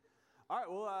All right,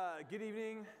 well, good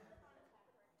evening.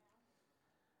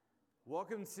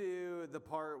 Welcome to the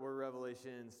part where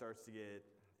Revelation starts to get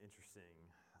interesting,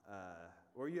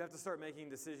 where you have to start making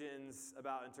decisions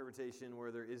about interpretation where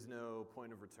there is no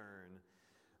point of return.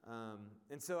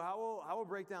 And so how we'll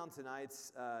break down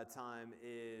tonight's time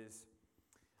is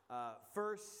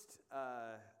first,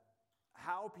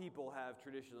 how people have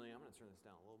traditionally, I'm going to turn this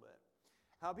down a little bit,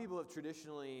 how people have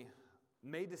traditionally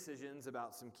made decisions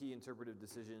about some key interpretive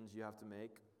decisions you have to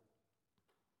make.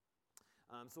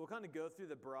 So we'll kind of go through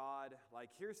the broad, like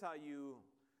here's how you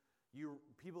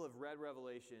people have read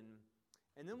Revelation,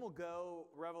 and then we'll go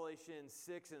Revelation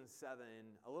 6 and 7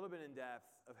 a little bit in depth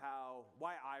of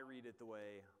why I read it the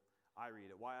way I read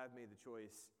it, why I've made the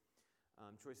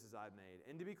choices I've made.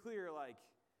 And to be clear, like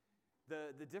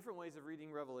the different ways of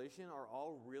reading Revelation are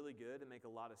all really good and make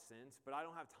a lot of sense, but I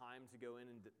don't have time to go in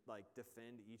and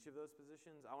defend each of those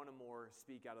positions. I want to more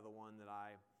speak out of the one that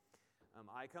I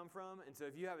come from. And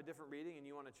so if you have a different reading and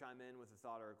you want to chime in with a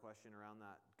thought or a question around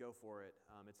that, go for it.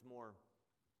 It's more,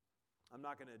 I'm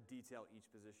not going to detail each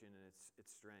position and its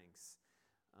strengths.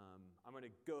 I'm going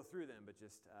to go through them, but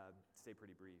just stay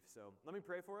pretty brief. So let me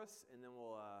pray for us, and then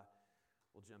we'll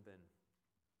jump in.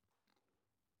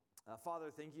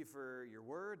 Father, thank you for your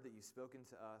word that you've spoken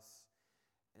to us,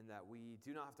 and that we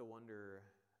do not have to wonder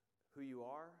who you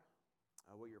are,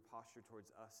 what your posture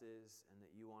towards us is, and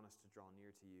that you want us to draw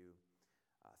near to you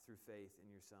through faith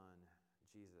in your Son,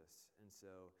 Jesus. And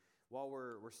so while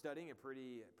we're studying a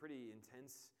pretty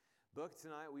intense book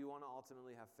tonight, we want to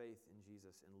ultimately have faith in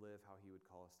Jesus and live how he would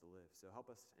call us to live. So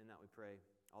help us in that, we pray.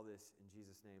 All this in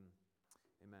Jesus' name,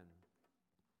 amen.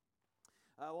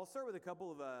 I'll start with a couple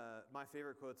of my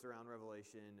favorite quotes around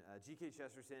Revelation. G.K.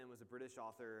 Chesterton was a British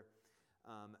author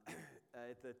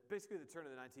at basically the turn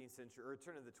of the 19th century, or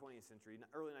turn of the 20th century,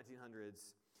 early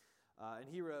 1900s. And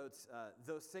he wrote,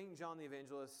 though St. John the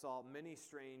Evangelist saw many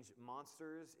strange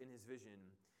monsters in his vision,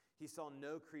 he saw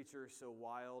no creature so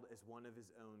wild as one of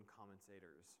his own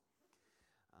commentators.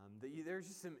 There's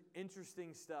just some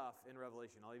interesting stuff in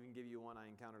Revelation. I'll even give you one I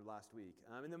encountered last week.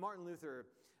 And then Martin Luther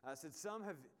said, some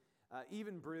have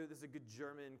even brewed, this is a good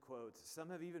German quote,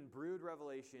 some have even brewed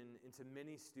Revelation into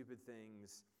many stupid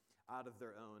things out of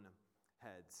their own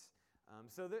heads.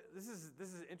 So this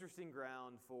is interesting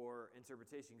ground for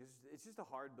interpretation, because it's just a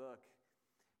hard book.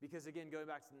 Because again,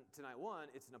 going back to night one,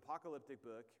 it's an apocalyptic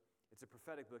book, it's a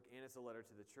prophetic book, and it's a letter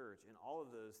to the church. And all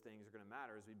of those things are going to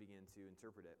matter as we begin to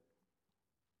interpret it.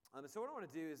 So what I want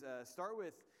to do is start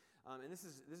with, and this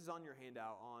is on your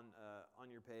handout on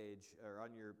your page, or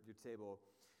on your table.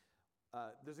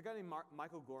 There's a guy named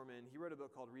Michael Gorman. He wrote a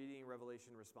book called Reading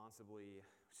Revelation Responsibly,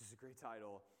 which is a great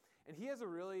title. And he has a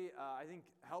really, I think,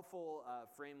 helpful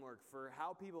framework for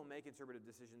how people make interpretive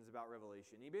decisions about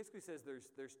Revelation. He basically says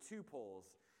there's two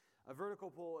poles, a vertical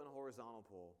pole and a horizontal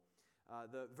pole.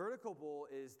 The vertical pole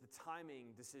is the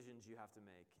timing decisions you have to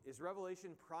make. Is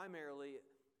Revelation primarily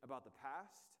about the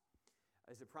past?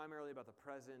 Is it primarily about the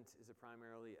present? Is it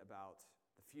primarily about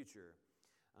the future?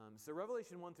 So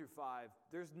Revelation 1 through 5,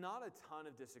 there's not a ton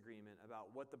of disagreement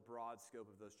about what the broad scope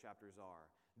of those chapters are.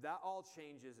 That all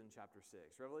changes in chapter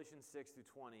 6. Revelation 6 through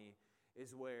 20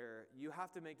 is where you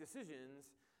have to make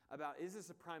decisions about, is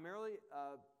this a primarily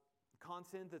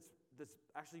content that's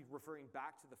actually referring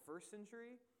back to the first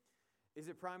century?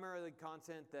 Is it primarily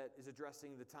content that is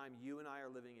addressing the time you and I are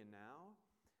living in now?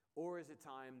 Or is it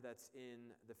time that's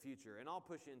in the future? And I'll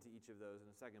push into each of those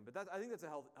in a second. But I think that's a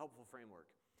helpful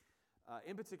framework.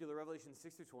 In particular, Revelation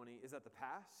 6 through 20, is that the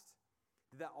past?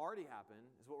 Did that already happen?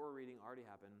 Is what we're reading already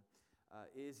happen?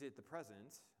 Is it the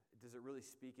present? Does it really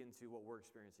speak into what we're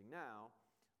experiencing now?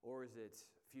 Or is it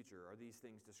future? Are these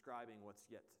things describing what's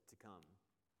yet to come?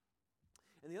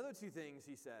 And the other two things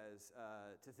he says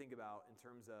to think about in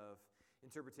terms of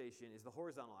interpretation is the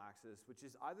horizontal axis, which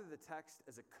is either the text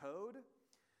as a code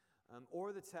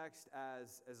or the text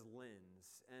as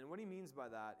lens. And what he means by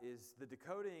that is the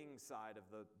decoding side of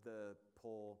the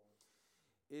pole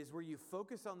is where you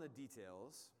focus on the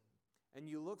details and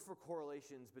you look for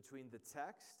correlations between the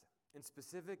text and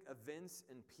specific events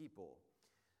and people,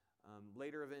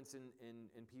 later events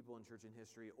in people in church and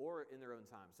history, or in their own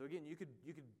time. So again, you could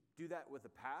do that with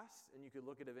the past, and you could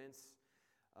look at events.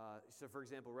 So for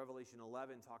example, Revelation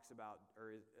 11 talks about,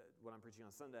 or what I'm preaching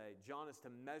on Sunday, John is to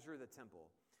measure the temple.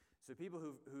 So people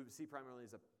who see primarily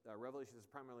as Revelation as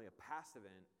primarily a past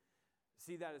event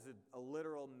see that as a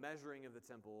literal measuring of the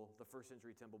temple, the first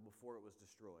century temple, before it was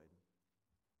destroyed.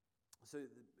 So,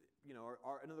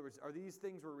 in other words, are these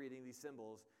things we're reading, these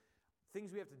symbols,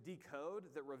 things we have to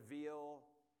decode that reveal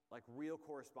like real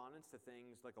correspondence to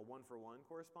things, like a one-for-one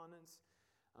correspondence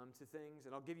to things?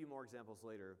 And I'll give you more examples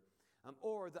later.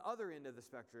 Or the other end of the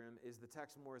spectrum is the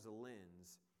text more as a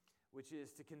lens, which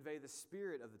is to convey the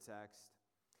spirit of the text,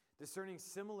 discerning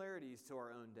similarities to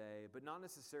our own day, but not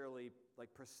necessarily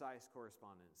like precise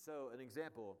correspondence. So an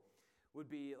example would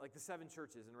be like the 7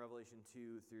 churches in Revelation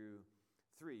 2 through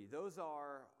 3. Those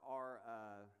are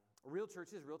real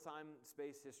churches, real-time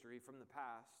space history from the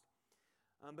past,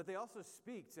 but they also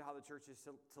speak to how the church is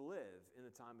to live in the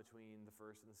time between the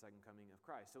first and the second coming of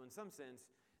Christ. So in some sense,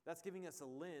 that's giving us a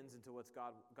lens into what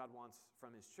God wants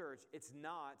from his church. It's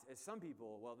not, as some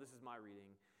people, well, this is my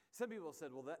reading, some people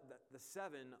said, well, that the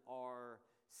 7 are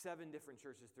 7 different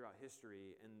churches throughout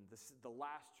history, and the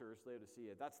last church,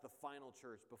 Laodicea, that's the final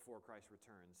church before Christ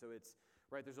returns. So it's,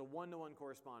 right, there's a one-to-one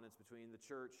correspondence between the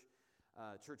church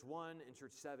 1 and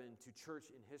church 7 to church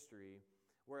in history,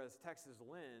 whereas Texas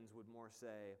Lens would more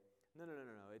say, no.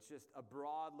 It's just a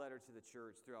broad letter to the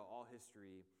church throughout all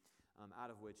history, out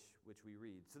of which we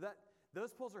read. So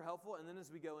those polls are helpful, and then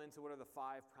as we go into what are the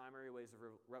 5 primary ways of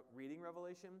reading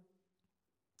Revelation,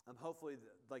 hopefully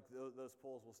those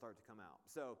polls will start to come out.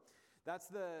 So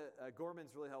that's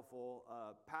Gorman's really helpful,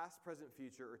 past, present,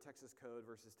 future, or Texas Code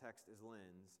versus text as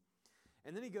lens.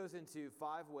 And then he goes into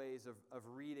 5 ways of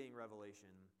reading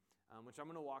Revelation, which I'm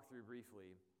going to walk through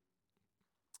briefly.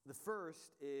 The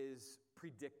first is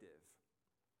predictive.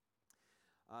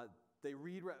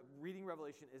 Reading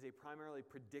Revelation is a primarily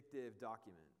predictive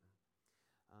document.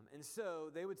 And so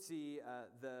they would see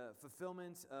the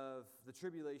fulfillment of the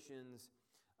tribulations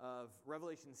of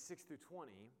Revelation 6 through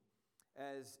 20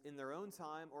 as in their own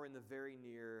time or in the very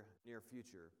near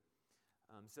future.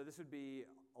 So this would be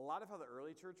a lot of how the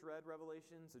early church read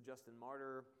Revelation. So Justin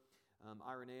Martyr,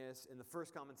 Irenaeus, in the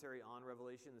first commentary on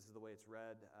Revelation, this is the way it's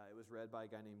read. It was read by a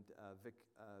guy named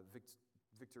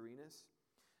Victorinus.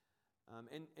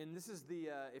 And this is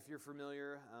if you're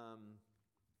familiar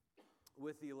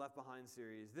with the Left Behind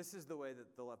series, this is the way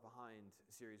that the Left Behind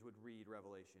series would read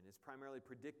Revelation. It's primarily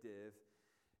predictive,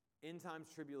 end times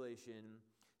tribulation.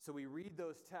 So we read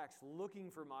those texts looking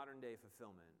for modern day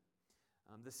fulfillment.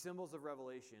 The symbols of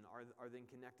Revelation are then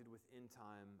connected with end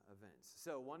time events.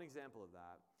 So one example of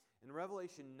that, in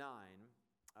Revelation 9,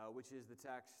 which is the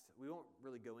text, we won't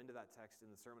really go into that text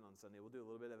in the sermon on Sunday. We'll do a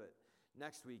little bit of it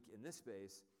next week in this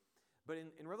space. But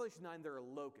in Revelation 9, there are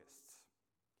locusts.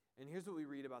 And here's what we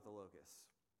read about the locusts.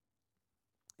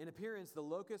 In appearance, the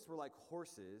locusts were like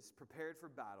horses prepared for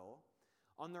battle.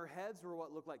 On their heads were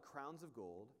what looked like crowns of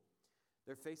gold,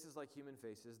 their faces like human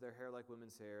faces, their hair like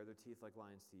women's hair, their teeth like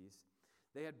lions' teeth.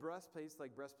 They had breastplates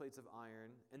like breastplates of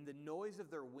iron, and the noise of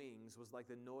their wings was like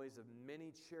the noise of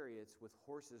many chariots with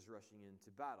horses rushing into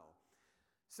battle.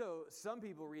 So some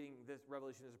people reading this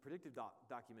Revelation as a predictive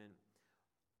document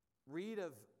read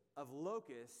of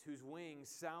locusts whose wings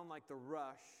sound like the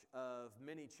rush of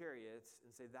many chariots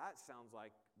and say that sounds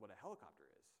like what a helicopter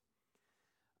is.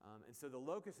 And so the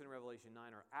locusts in Revelation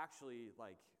 9 are actually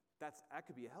like, that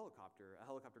could be a helicopter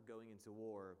going into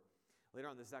war. Later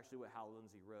on, this is actually what Hal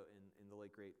Lindsey wrote in The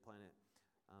Late Great Planet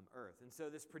Earth. And so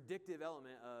this predictive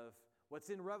element of what's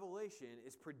in Revelation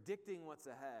is predicting what's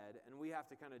ahead, and we have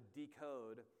to kind of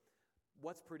decode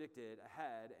what's predicted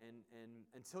ahead, and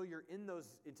until you're in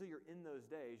those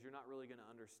days, you're not really going to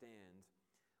understand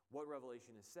what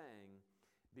Revelation is saying,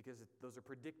 because those are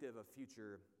predictive of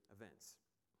future events.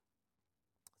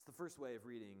 It's the first way of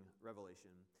reading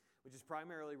Revelation, which is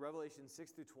primarily Revelation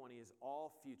 6 through 20 is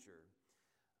all future.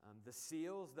 The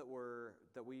seals that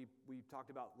we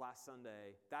talked about last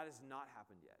Sunday, that has not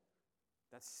happened yet.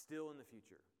 That's still in the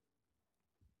future.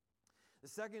 The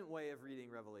second way of reading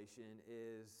Revelation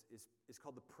is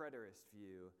called the preterist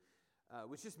view,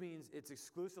 which just means it's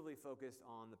exclusively focused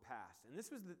on the past. And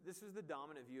this was the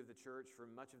dominant view of the church for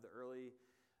much of early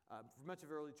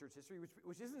church history,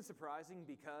 which isn't surprising,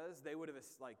 because they would have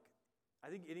I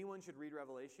think anyone should read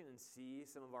Revelation and see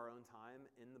some of our own time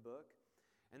in the book.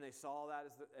 And they saw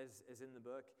that as in the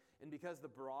book. And because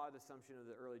the broad assumption of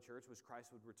the early church was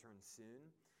Christ would return soon,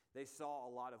 they saw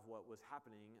a lot of what was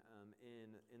happening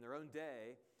in their own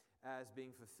day as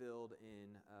being fulfilled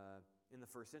in the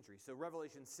first century. So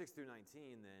Revelation 6 through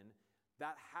 19 then,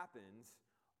 that happens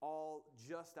all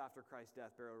just after Christ's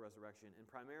death, burial, resurrection. And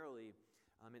primarily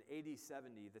in AD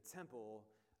 70, the temple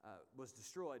was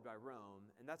destroyed by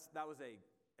Rome. And that was a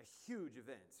huge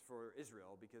event for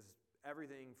Israel, because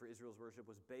everything for Israel's worship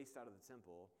was based out of the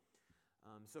temple.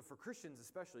 So for Christians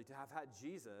especially, to have had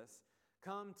Jesus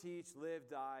come, teach, live,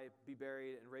 die, be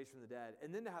buried, and raised from the dead,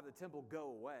 and then to have the temple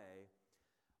go away,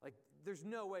 there's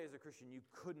no way as a Christian you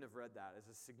couldn't have read that as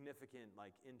a significant,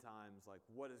 end times,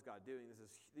 what is God doing?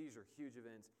 These are huge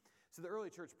events. So the early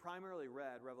church primarily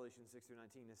read Revelation 6 through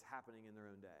 19 as happening in their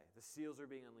own day. The seals are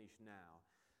being unleashed now.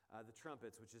 the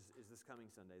trumpets, which is this coming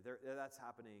Sunday. That's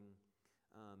happening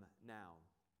now.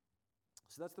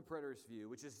 So that's the preterist view,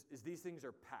 which is these things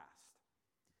are past.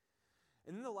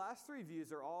 And then the last three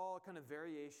views are all kind of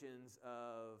variations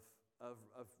of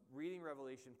reading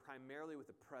Revelation primarily with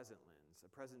a present lens, a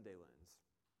present-day lens.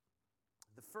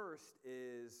 The first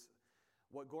is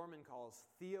what Gorman calls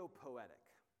theopoetic.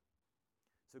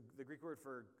 So the Greek word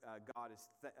for God is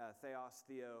theos,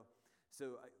 theo,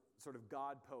 so sort of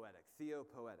God-poetic,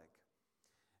 theopoetic.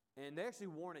 And they actually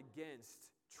warn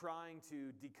against trying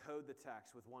to decode the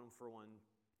text with one-for-one,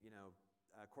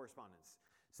 correspondence.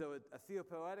 So a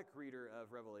theopoetic reader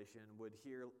of Revelation would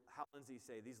hear Hal Lindsey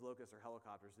say, these locusts are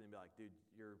helicopters, and they'd be like, dude,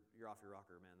 you're off your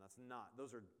rocker, man. That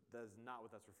is not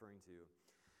what that's referring to.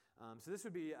 So this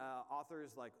would be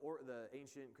authors like the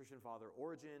ancient Christian father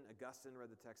Origen. Augustine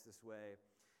read the text this way.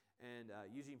 And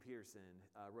Eugene Peterson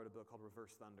wrote a book called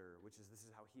Reverse Thunder, this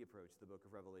is how he approached the book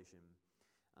of Revelation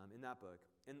in that book.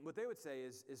 And what they would say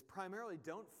is primarily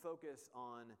don't focus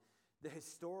on the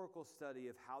historical study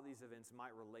of how these events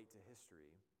might relate to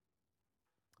history,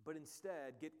 but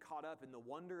instead get caught up in the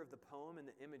wonder of the poem and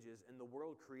the images and the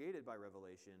world created by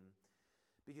Revelation,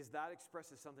 because that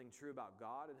expresses something true about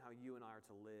God and how you and I are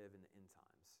to live in the end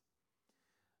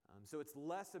times. So it's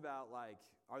less about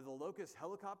are the locusts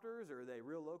helicopters or are they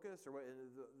real locusts or what?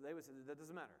 They would say that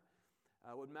doesn't matter.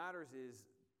 What matters is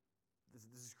this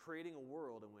is creating a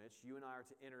world in which you and I are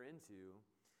to enter into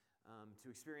to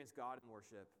experience God in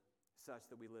worship such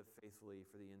that we live faithfully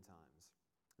for the end times.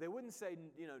 They wouldn't say,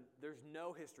 there's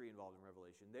no history involved in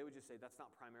Revelation. They would just say that's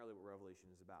not primarily what Revelation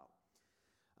is about.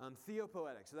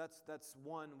 Theopoetic, so that's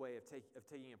one way of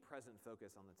taking a present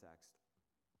focus on the text.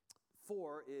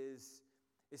 4 is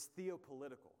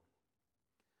theopolitical.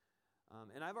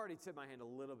 And I've already tipped my hand a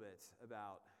little bit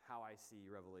about how I see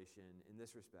Revelation in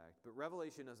this respect. But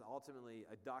Revelation is ultimately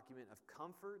a document of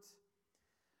comfort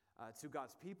to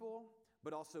God's people,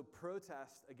 but also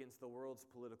protest against the world's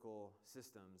political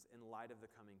systems in light of the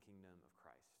coming kingdom of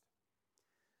Christ.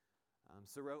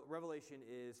 So Revelation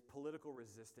is political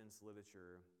resistance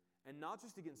literature, and not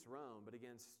just against Rome, but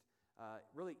against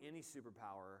really any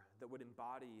superpower that would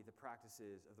embody the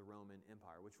practices of the Roman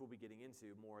Empire, which we'll be getting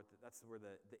into more. That's where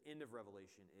the end of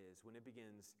Revelation is, when it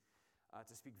begins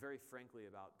to speak very frankly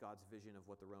about God's vision of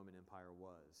what the Roman Empire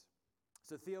was.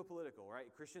 So theopolitical, right?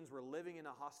 Christians were living in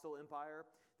a hostile empire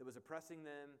that was oppressing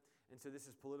them, and so this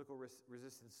is political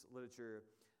resistance literature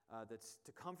that's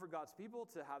to comfort God's people,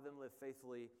 to have them live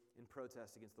faithfully in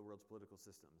protest against the world's political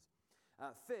systems.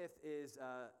 5th is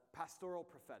pastoral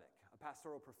prophetic, a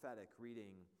pastoral prophetic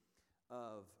reading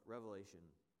of Revelation.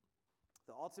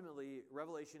 Ultimately,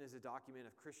 Revelation is a document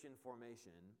of Christian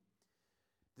formation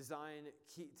designed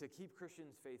to keep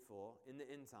Christians faithful in the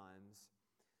end times,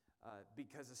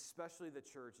 because especially the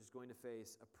church is going to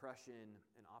face oppression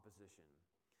and opposition.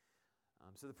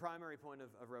 So the primary point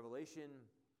of Revelation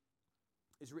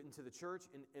is written to the church,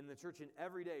 and the church in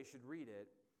every day should read it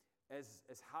as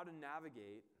how to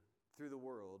navigate through the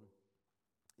world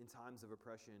in times of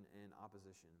oppression and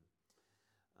opposition.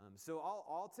 So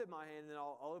I'll tip my hand, and then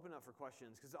I'll open up for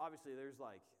questions, because obviously there's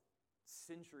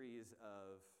centuries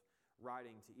of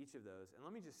writing to each of those. And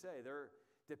let me just say, they're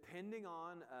depending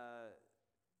on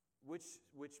which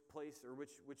place or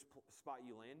which spot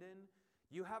you land in,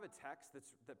 you have a text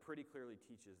that pretty clearly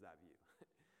teaches that view.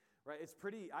 Right? It's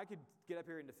pretty. I could get up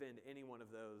here and defend any one of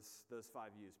those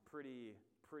 5 views pretty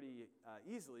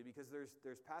easily, because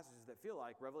there's passages that feel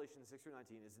like Revelation 6 through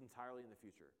 19 is entirely in the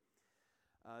future.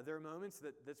 There are moments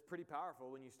that's pretty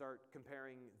powerful when you start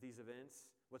comparing these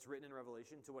events, what's written in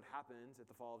Revelation, to what happens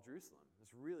at the fall of Jerusalem.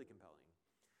 It's really compelling.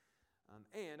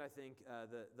 And I think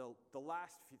the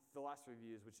last three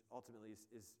views, which ultimately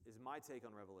is my take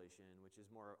on Revelation, which is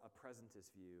more a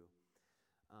presentist view,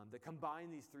 that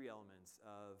combine these 3 elements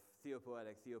of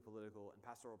theopoetic, theopolitical, and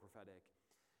pastoral prophetic.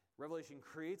 Revelation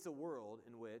creates a world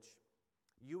in which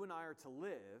you and I are to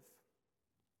live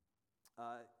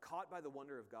caught by the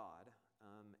wonder of God,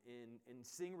 in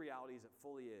seeing reality as it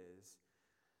fully is,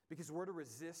 because we're to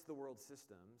resist the world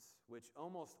systems, which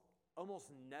almost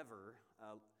never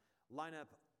line up,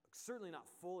 certainly not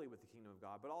fully with the kingdom of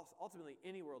God, but also ultimately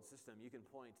any world system you can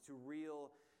point to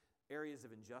real areas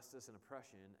of injustice and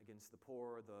oppression against the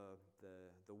poor,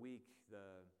 the weak,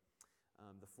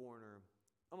 the foreigner.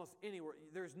 Almost anywhere,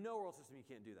 there's no world system you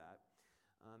can't do that.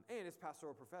 And it's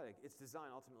pastoral prophetic. It's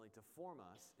designed ultimately to form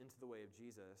us into the way of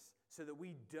Jesus, so that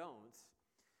we don't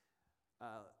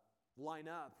line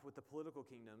up with the political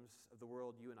kingdoms of the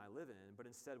world you and I live in, but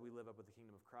instead we live up with the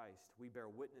kingdom of Christ. We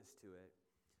bear witness to it,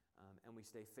 and we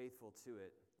stay faithful to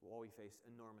it while we face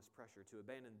enormous pressure to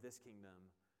abandon this kingdom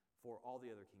for all the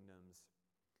other kingdoms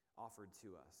offered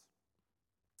to us.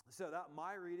 So that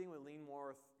my reading would lean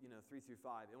more 3 through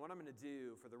 5. And what I'm going to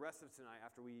do for the rest of tonight,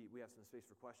 after we have some space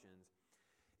for questions,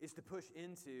 is to push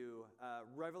into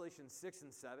Revelation 6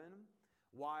 and 7,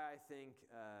 why I think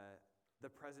the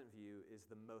present view is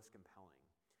the most compelling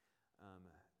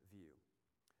view.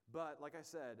 But like I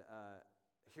said,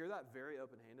 hear that very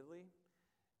open-handedly.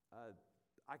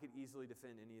 I could easily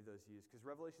defend any of those views because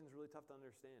Revelation is really tough to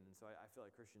understand. And so I feel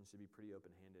like Christians should be pretty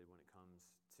open-handed when it comes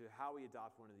to how we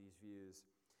adopt one of these views,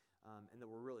 and that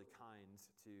we're really kind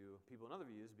to people in other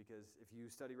views, because if you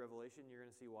study Revelation, you're going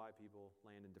to see why people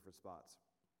land in different spots.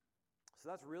 So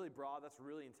that's really broad. That's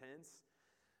really intense.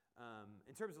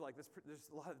 In terms of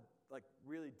there's a lot of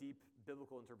really deep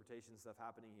biblical interpretation stuff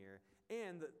happening here.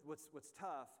 And what's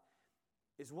tough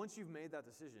is once you've made that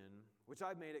decision, which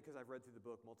I've made it because I've read through the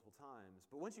book multiple times,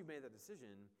 but once you've made that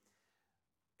decision,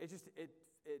 it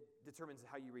determines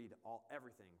how you read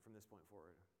everything from this point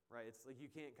forward, right? It's like you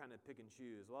can't kind of pick and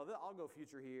choose. Well, I'll go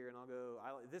future here, and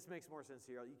this makes more sense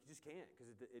here. You just can't,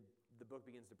 because the book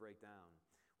begins to break down,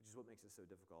 which is what makes it so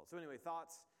difficult. So anyway,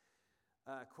 thoughts,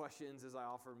 questions as I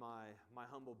offer my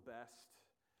humble best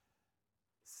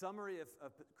summary of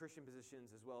Christian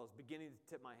positions, as well as beginning to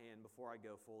tip my hand before I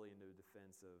go fully into a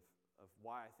defense of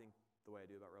why I think the way I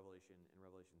do about Revelation in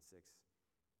Revelation 6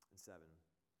 and 7.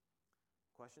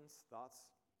 Questions? Thoughts?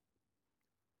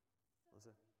 Melissa?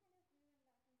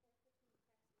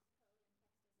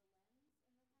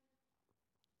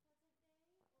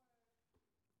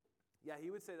 Yeah, he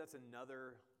would say that's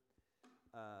another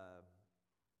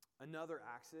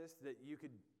axis that you're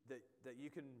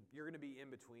going to be in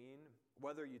between,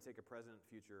 whether you take a present,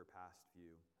 future, or past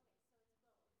view.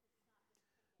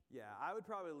 Yeah, I would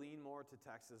probably lean more to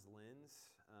text as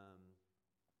lens,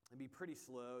 and be pretty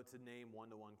slow to name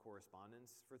one-to-one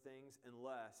correspondence for things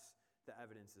unless the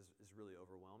evidence is really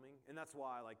overwhelming. And that's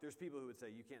why there's people who would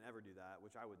say you can't ever do that,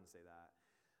 which I wouldn't say that.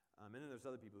 And then there's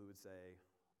other people who would say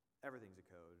everything's a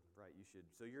code, right? You should.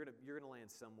 So you're gonna land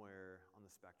somewhere on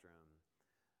the spectrum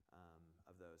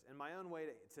of those. And my own way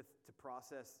to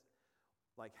process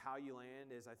how you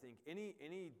land is, I think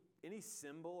any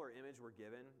symbol or image we're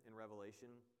given in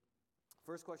Revelation,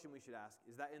 first question we should ask,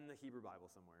 is that in the Hebrew Bible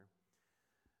somewhere?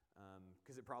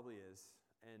 Because it probably is.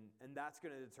 And that's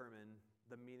going to determine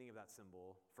the meaning of that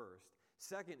symbol first.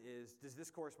 Second is, does this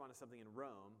correspond to something in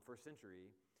Rome, first century?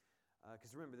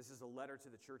 Because remember, this is a letter to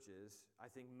the churches. I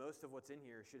think most of what's in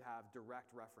here should have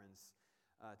direct reference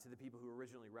to the people who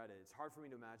originally read it. It's hard for me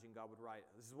to imagine God would write,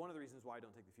 this is one of the reasons why I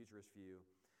don't take the futurist view.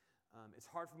 It's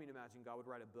hard for me to imagine God would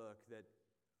write a book that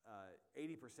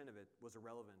 80% of it was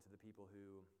irrelevant to the people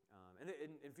who,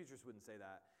 and futurists wouldn't say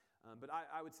that, but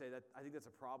I would say that I think that's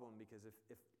a problem, because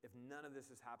if none of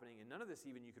this is happening, and none of this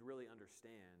even you could really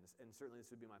understand, and certainly this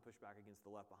would be my pushback against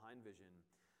the Left Behind vision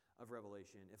of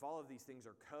Revelation, if all of these things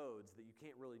are codes that you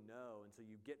can't really know until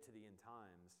you get to the end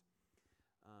times,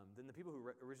 then the people who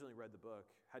originally read the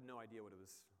book had no idea what it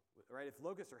was, right? If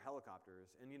locusts are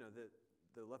helicopters, and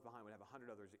the Left Behind would have 100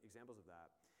 other examples of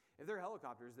that. If they're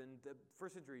helicopters, then the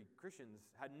first century Christians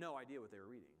had no idea what they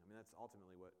were reading. I mean, that's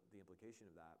ultimately what the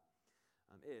implication of that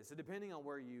is. So depending on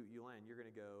where you land, you're going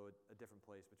to go a different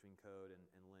place between code and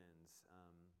lens.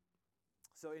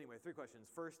 So anyway, 3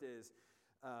 questions. First is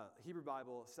Hebrew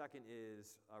Bible. Second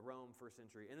is Rome, first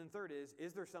century. And then third is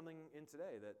there something in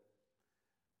today that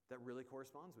really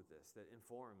corresponds with this, that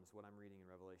informs what I'm reading in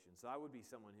Revelation? So I would be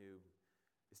someone who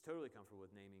is totally comfortable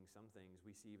with naming some things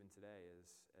we see even today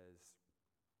as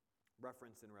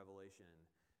referenced in Revelation,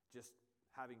 just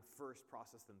having first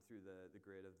processed them through the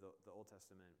grid of the Old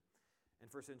Testament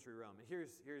and first century Rome. And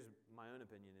here's my own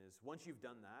opinion is, once you've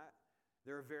done that,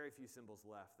 there are very few symbols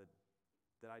left that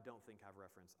I don't think have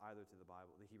reference either to the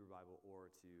Bible, the Hebrew Bible,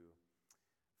 or to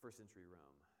first century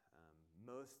Rome.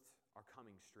 Most are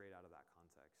coming straight out of that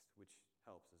context, which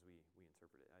helps as we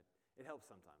interpret it. It helps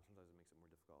sometimes. Sometimes it makes it more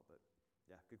difficult, but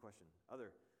yeah, good question.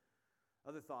 Other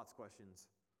thoughts, questions?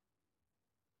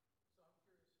 So I'm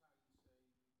curious how you say you got to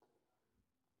have one, you can't have multiple. Why can't you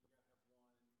have one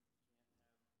as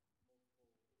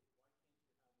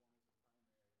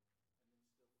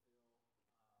a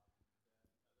primary and then still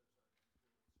feel that others are influencers in how you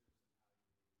read?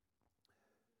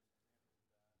 There's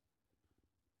examples of that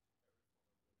every form of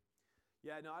literature.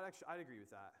 Yeah, no, I'd agree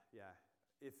with that. Yeah,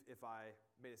 if I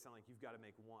made it sound like you've got to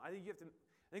make one, I think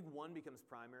one becomes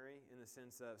primary in the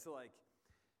sense of, so like,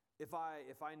 if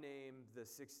I name the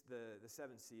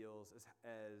 7 seals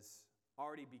as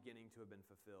already beginning to have been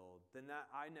fulfilled, then that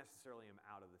I necessarily am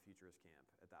out of the futurist camp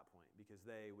at that point, because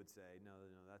they would say, no,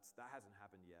 that hasn't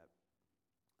happened yet.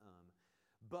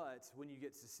 But when you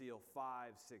get to seal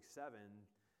 5, 6, 7,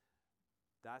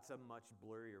 that's a much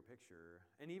blurrier picture.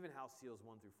 And even how seals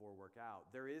 1 through 4 work out,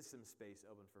 there is some space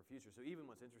open for future. So even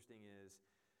what's interesting is,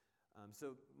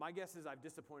 so my guess is I've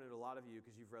disappointed a lot of you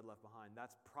because you've read Left Behind.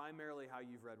 That's primarily how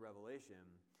you've read Revelation,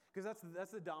 because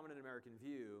that's the dominant American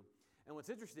view. And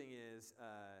what's interesting is,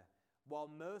 while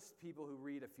most people who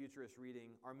read a futurist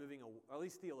reading are moving, or at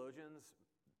least theologians,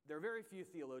 there are very few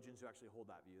theologians who actually hold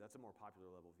that view. That's a more popular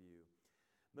level view.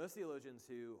 Most theologians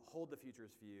who hold the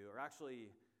futurist view are actually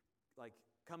like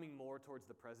coming more towards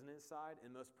the presentist side,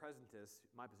 and most presentists,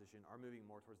 my position, are moving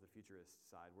more towards the futurist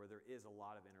side, where there is a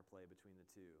lot of interplay between the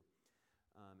two.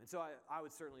 And so I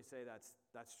would certainly say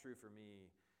that's true for me.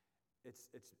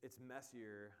 It's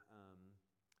messier,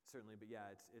 certainly, but yeah,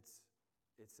 it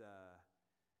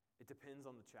depends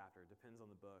on the chapter, it depends on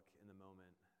the book in the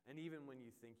moment. And even when you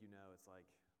think you know, it's like,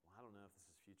 well, I don't know if this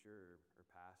is future or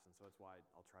past, and so that's why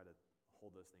I'll try to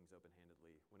hold those things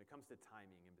open-handedly when it comes to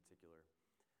timing in particular.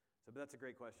 So, but that's a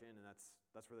great question, and that's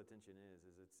where the tension is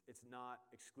it's not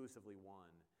exclusively one.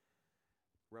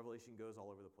 Revelation goes all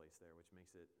over the place there, which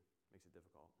makes it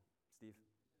difficult. Steve?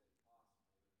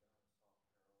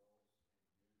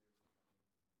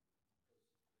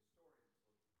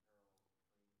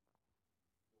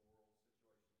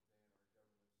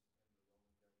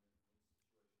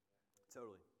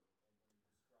 Totally.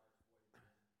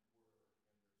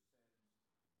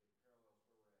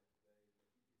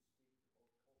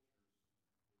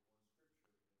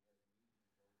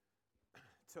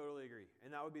 Totally agree,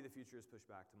 and that would be the futurist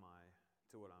pushback to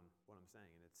what I'm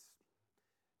saying, and it's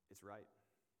right.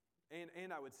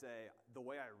 And I would say the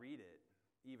way I read it,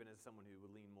 even as someone who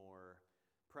would lean more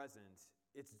present,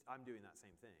 I'm doing that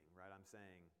same thing, right? I'm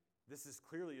saying this is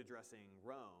clearly addressing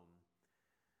Rome,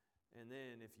 and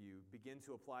then if you begin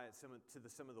to apply it to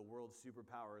some of the world's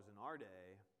superpowers in our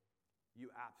day,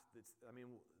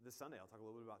 this Sunday I'll talk a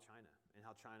little bit about China and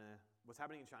how what's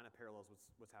happening in China parallels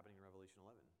what's happening in Revelation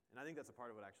 11. And I think that's a part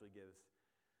of what actually gives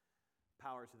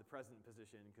power to the present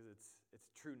position, because it's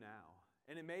true now.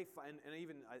 And it may and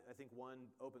even I think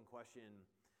one open question,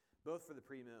 both for the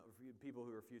people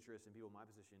who are futurists and people in my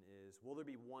position, is will there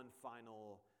be one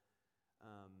final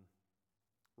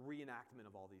reenactment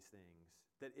of all these things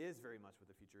that is very much what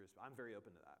the future is? I'm very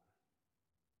open to that.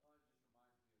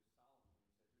 Well, it just reminds me of Solomon, who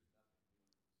said there's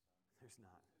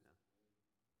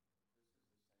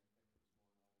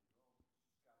nothing new under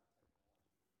the sun.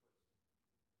 There's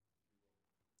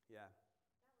not. Yeah. That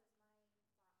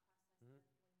was my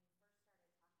thought process when you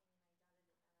first started talking,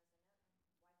 and I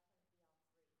jotted it down as a note. And why can't it be all three? Because it's going to pertain to certain people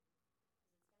in the first century. It's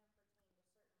going to pertain to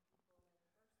people that were before us. Then it's going to pertain to us as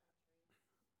well.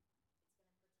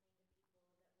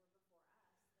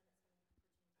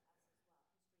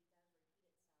 History does repeat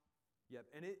itself. Yep,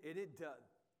 and it does.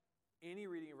 Any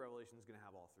reading of Revelation is going to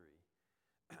have all three.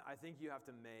 I think you have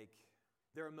to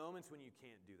there are moments when you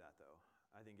can't do that, though,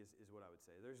 I think is what I would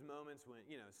say. There's moments when,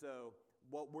 so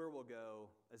where we'll go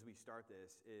as we start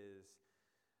this is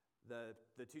the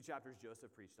two chapters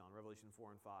Joseph preached on, Revelation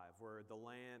 4 and 5, where the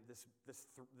Lamb,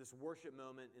 this worship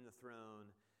moment in the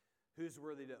throne, who's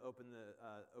worthy to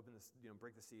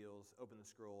break the seals, open the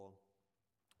scroll.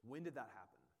 When did that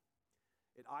happen?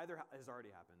 It either has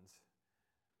already happened,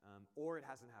 or it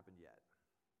hasn't happened yet.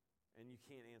 And you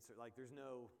can't answer, there's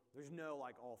no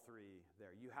like all three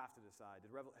there. You have to decide,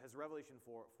 has Revelation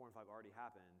 4 and 5 already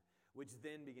happened? Which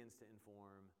then begins to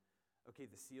inform, okay,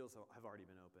 the seals have already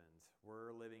been opened.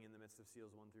 We're living in the midst of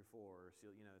seals 1 through 4. So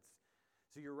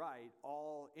you're right,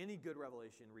 any good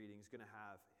Revelation reading is going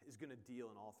to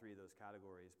deal in all three of those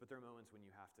categories, but there are moments when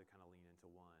you have to kind of lean into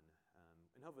one.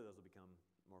 And hopefully those will become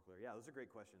more clear. Yeah, those are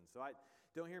great questions. So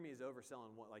don't hear me as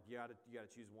overselling one, like you got to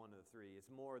choose one of the three. It's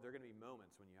more, there are going to be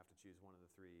moments when you have to choose one of the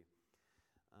three.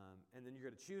 And then you're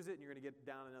going to choose it, and you're going to get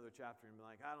down another chapter and be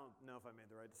like, I don't know if I made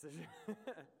the right decision.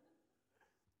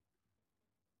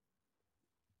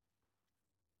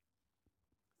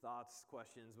 Thoughts,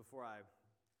 questions, before I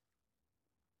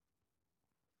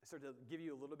start to give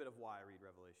you a little bit of why I read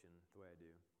Revelation the way I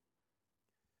do.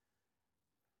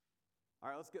 All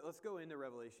right, let's go into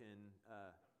Revelation.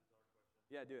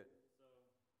 Yeah, do it. So,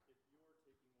 if you're taking more of a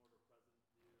present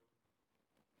view,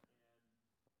 and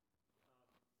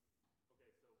full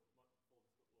disclosure, I haven't really decided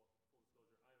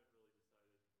on how I would read this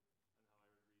yet, so I'm still.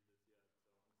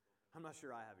 I'm not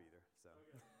sure I have either. So.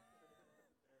 Okay.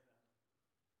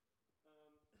 Fair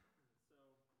enough. So,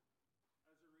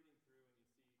 as you're reading through and you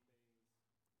see things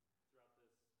throughout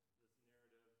this narrative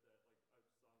that, like I saw in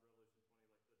Revelation 20,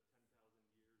 like the 10,000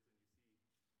 years, and you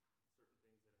see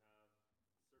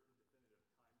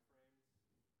certain things that have certain definitive time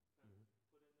frames kind of put in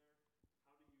there.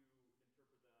 How do you interpret that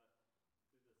through this lens where,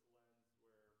 like pastoral prophetic,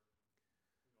 where it's designed to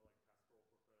keep you in a stable and how to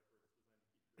navigate oppression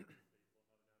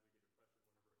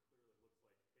when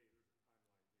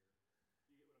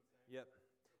Yep.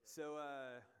 So,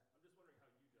 I'm just wondering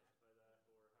how you justify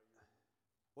that, or how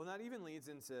you. well, that even leads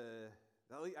into,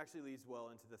 actually leads well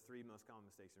into the three most common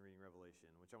mistakes in reading Revelation,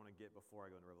 which I want to get before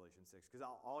I go into Revelation 6, because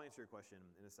I'll answer your question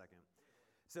in a second.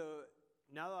 So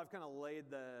now that I've kind of laid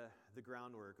the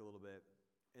groundwork a little bit,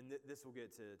 and this will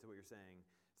get to what you're saying,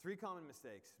 three common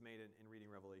mistakes made in reading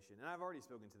Revelation, and I've already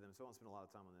spoken to them, so I won't spend a lot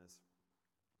of time on this.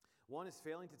 One is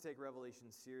failing to take Revelation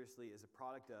seriously as a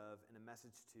product of and a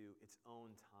message to its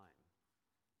own time.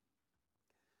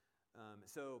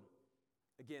 So,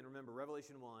 again, remember,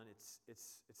 Revelation 1,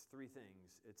 it's three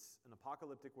things. It's an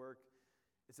apocalyptic work,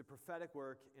 it's a prophetic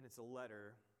work, and it's a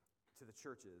letter to the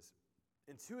churches.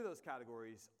 And two of those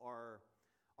categories are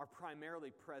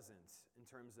primarily present in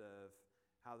terms of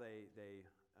how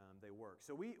they work.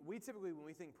 So we typically, when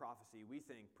we think prophecy, we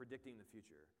think predicting the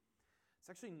future. It's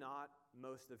actually not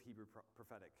most of Hebrew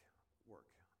prophetic work.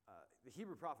 The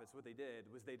Hebrew prophets, what they did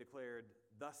was they declared,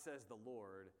 "Thus says the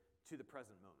Lord," to the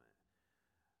present moment.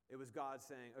 It was God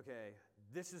saying, okay,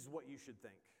 this is what you should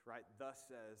think, right? Thus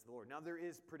says the Lord. Now, there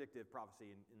is predictive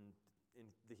prophecy in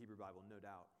the Hebrew Bible, no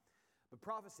doubt. But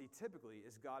prophecy typically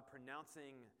is God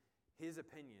pronouncing his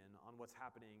opinion on what's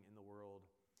happening in the world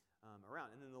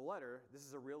around. And then the letter, this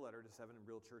is a real letter to 7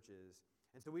 real churches.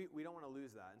 And so we don't want to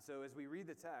lose that. And so as we read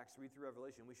the text, read through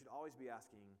Revelation, we should always be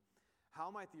asking, how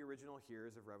might the original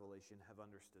hearers of Revelation have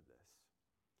understood this?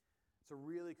 It's a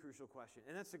really crucial question.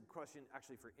 And that's a question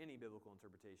actually for any biblical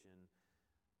interpretation.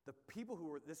 The people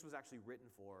this was actually written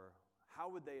for, how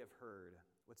would they have heard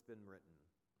what's been written?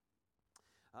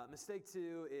 Mistake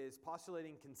 2 is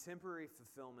postulating contemporary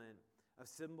fulfillment of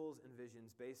symbols and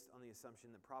visions based on the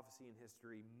assumption that prophecy and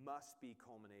history must be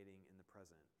culminating in the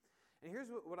present. And here's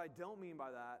what I don't mean by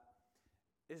that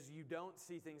is you don't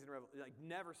see things in Revelation, like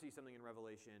never see something in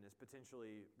Revelation as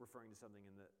potentially referring to something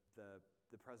in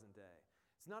the present day.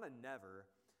 It's not a never.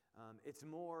 It's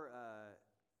more,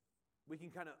 we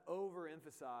can kind of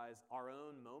overemphasize our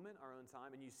own moment, our own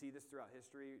time, and you see this throughout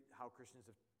history, how Christians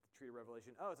have treated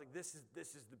Revelation. Oh, it's like this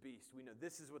is the beast. We know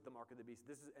this is what the mark of the beast.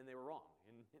 And they were wrong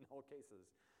in all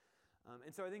cases.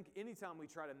 And so I think anytime we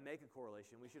try to make a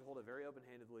correlation, we should hold it very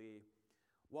open-handedly,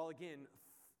 while again,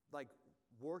 like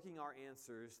working our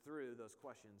answers through those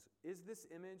questions. Is this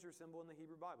image or symbol in the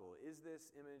Hebrew Bible? Is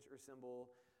this image or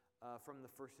symbol from the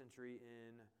first century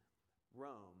in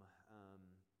Rome?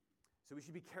 So we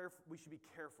should be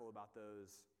careful about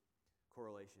those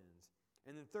correlations.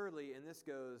 And then thirdly, and this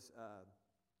goes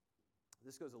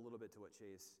a little bit to what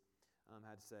Chase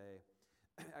had to say,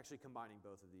 actually combining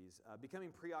both of these.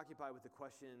 Becoming preoccupied with the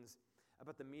questions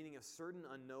about the meaning of certain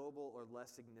unknowable or less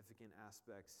significant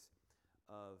aspects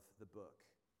of the book.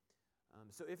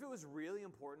 So if it was really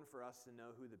important for us to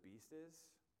know who the beast is,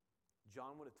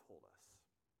 John would have told us.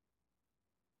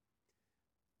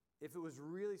 If it was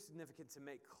really significant to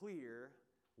make clear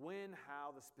when,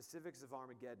 how, the specifics of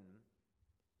Armageddon,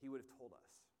 he would have told us.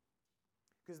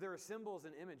 Because there are symbols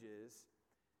and images,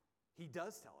 he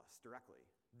does tell us directly.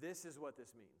 This is what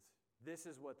this means. This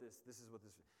is what this.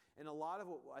 And a lot of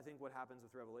what happens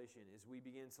with Revelation is we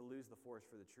begin to lose the forest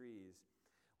for the trees,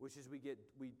 which is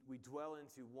we dwell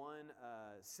into one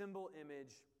symbol,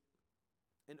 image,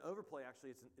 and overplay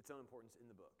actually its own importance in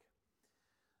the book.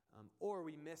 Or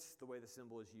we miss the way the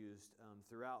symbol is used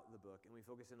throughout the book, and we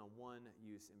focus in on one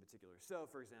use in particular. So,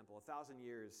 for example, 1,000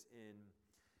 years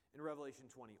in Revelation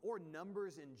 20, or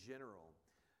numbers in general.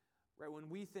 Right? When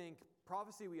we think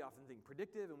prophecy, we often think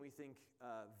predictive, and we think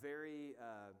very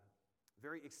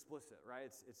explicit. Right?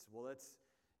 It's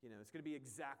going to be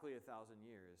exactly 1,000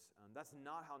 years. That's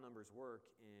not how numbers work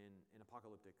in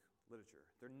apocalyptic literature.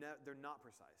 They're not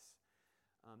precise.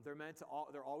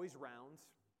 They're always round.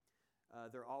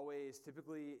 They're always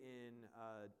typically in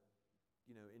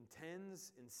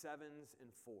tens, in sevens,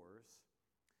 and fours,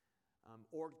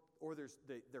 or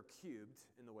they're cubed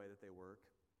in the way that they work,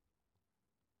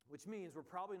 which means we're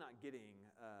probably not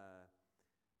getting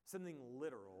something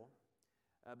literal,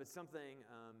 but something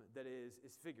that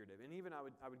is figurative. And even I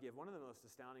would give one of the most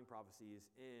astounding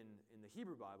prophecies in the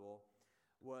Hebrew Bible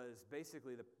was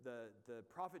basically the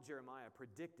prophet Jeremiah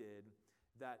predicted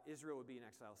that Israel would be in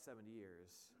exile 70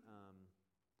 years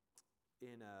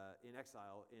in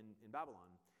exile in Babylon.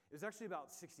 It was actually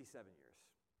about 67 years.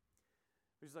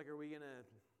 Which is like, how are we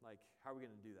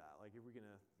going to do that? Like,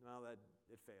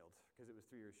 it failed because it was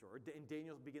 3 years short. And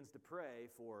Daniel begins to pray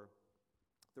for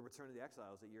the return of the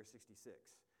exiles at year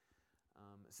 66.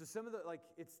 So some of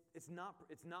it's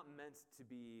not meant to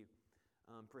be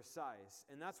precise.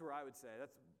 And that's where I would say,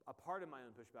 that's a part of my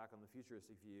own pushback on the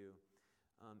futuristic view,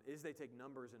 is they take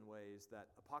numbers in ways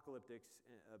that apocalyptics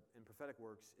and prophetic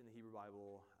works in the Hebrew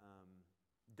Bible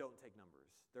don't take like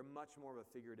numbers. They're much more of a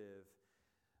figurative,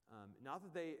 not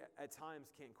that they at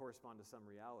times can't correspond to some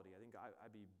reality. I think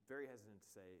I'd be very hesitant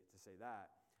to say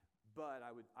that. But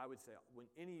I would say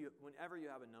whenever you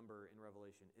have a number in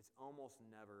Revelation, it's almost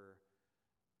never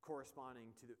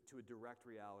corresponding to a direct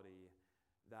reality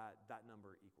that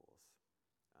number equals.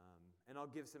 And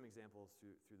I'll give some examples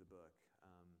through the book.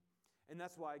 And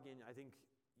that's why, again, I think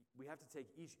we have to take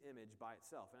each image by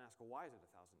itself and ask, well, why is it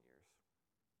 1,000 years?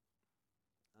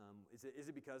 Is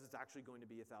it because it's actually going to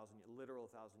be literal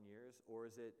 1,000 years, or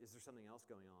is there something else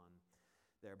going on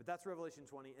there? But that's Revelation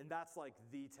 20, and that's like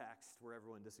the text where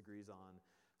everyone disagrees on.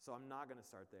 So I'm not going to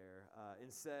start there.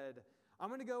 Instead,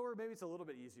 I'm going to go where maybe it's a little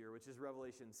bit easier, which is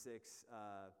Revelation 6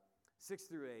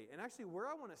 through 8. And actually, where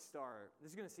I want to start,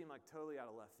 this is going to seem like totally out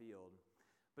of left field,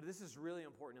 but this is really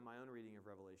important in my own reading of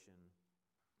Revelation,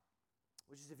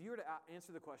 which is if you were to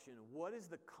answer the question, what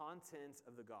is the content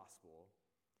of the gospel?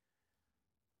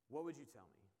 What would you tell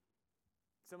me?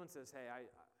 Someone says, hey, I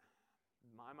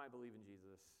might believe in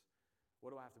Jesus.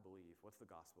 What do I have to believe? What's the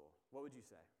gospel? What would you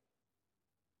say?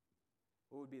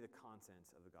 What would be the content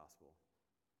of the gospel?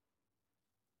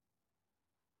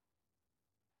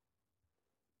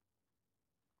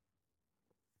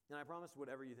 And I promise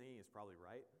whatever you're thinking is probably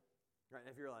right. Right? And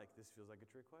if you're like, this feels like a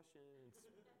trick question,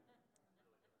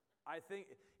 I think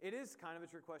it is kind of a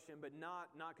trick question, but not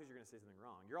because you're going to say something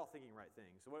wrong. You're all thinking right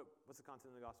things. So what's the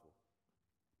content of the gospel?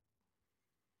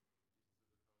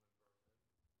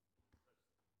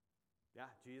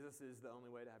 Yeah, Jesus is the only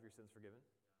way to have your sins forgiven.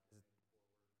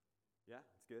 Yeah,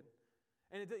 it's good.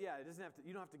 And it doesn't have to.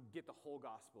 You don't have to get the whole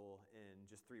gospel in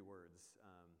just 3 words.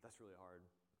 That's really hard.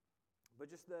 But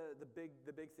just the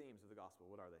big themes of the gospel.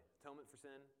 What are they? Atonement for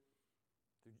sin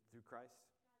through Christ.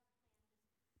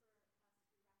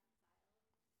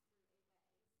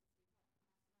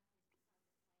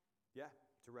 Yeah,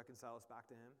 to reconcile us back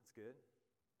to Him. It's good.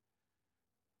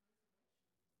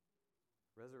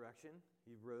 Resurrection.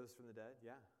 He rose from the dead.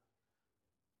 Yeah.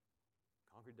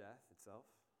 Conquered death itself.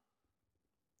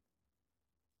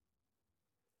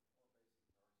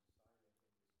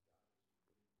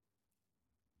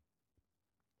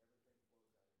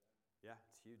 Yeah,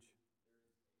 it's huge.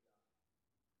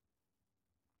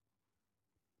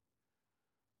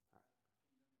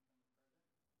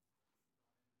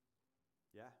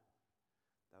 Yeah,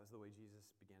 that was the way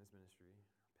Jesus began His ministry.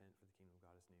 Repent, for the kingdom of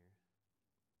God is near.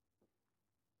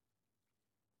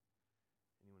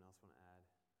 Anyone else want to add?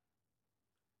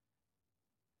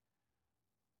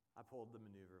 I pulled the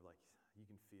maneuver of you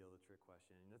can feel the trick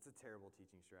question. That's a terrible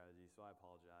teaching strategy, so I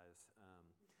apologize.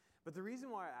 But the reason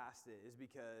why I asked it is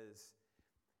because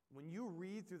when you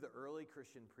read through the early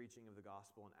Christian preaching of the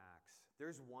gospel in Acts,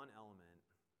 there's one element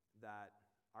that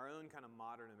our own kind of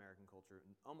modern American culture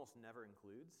almost never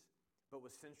includes, but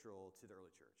was central to the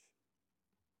early church.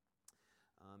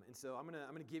 And so I'm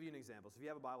gonna give you an example. So if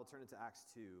you have a Bible, turn it to Acts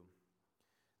 2.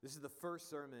 This is the first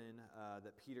sermon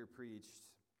that Peter preached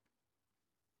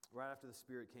right after the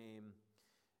Spirit came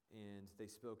and they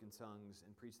spoke in tongues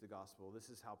and preached the gospel. This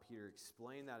is how Peter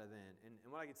explained that event. And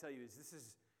what I can tell you is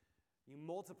you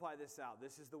multiply this out,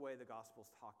 this is the way the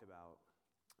gospel's talked about.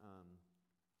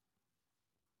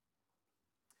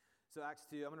 So Acts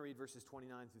 2, I'm going to read verses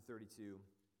 29 through 32.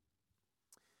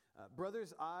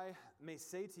 Brothers, I may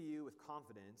say to you with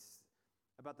confidence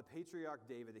about the patriarch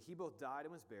David that he both died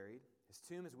and was buried. His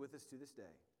tomb is with us to this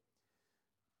day.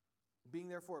 Being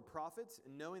therefore a prophet,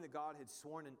 and knowing that God had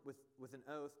sworn with an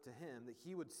oath to him that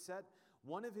he would set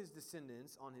one of his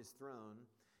descendants on his throne,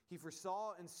 he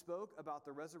foresaw and spoke about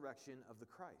the resurrection of the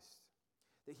Christ,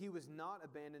 that he was not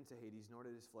abandoned to Hades, nor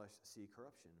did his flesh see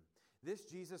corruption. This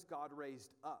Jesus God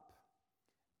raised up,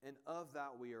 and of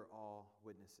that we are all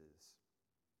witnesses.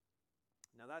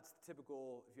 Now that's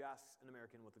typical. If you ask an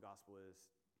American what the gospel is,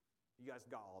 you guys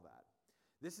got all that.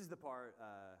 This is the part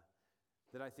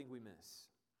that I think we miss.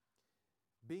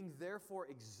 Being therefore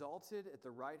exalted at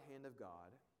the right hand of God,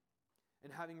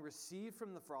 and having received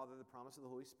from the Father the promise of the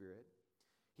Holy Spirit,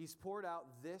 He's poured out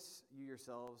this you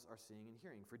yourselves are seeing and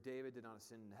hearing. For David did not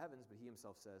ascend into the heavens, but he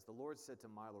himself says, the Lord said to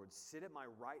my Lord, sit at my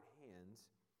right hand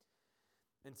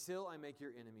until I make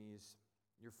your enemies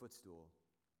your footstool.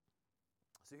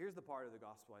 So here's the part of the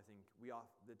gospel I think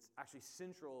that's actually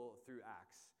central through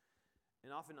Acts, and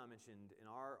often not mentioned in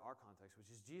our context, which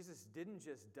is Jesus didn't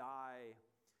just die,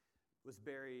 was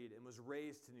buried, and was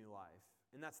raised to new life,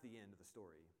 and that's the end of the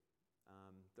story.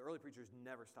 The early preachers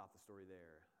never stopped the story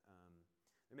there.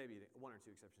 There may be 1 or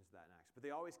 2 exceptions to that in Acts, but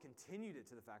they always continued it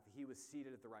to the fact that he was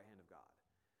seated at the right hand of God.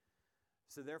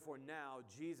 So therefore now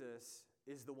Jesus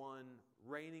is the one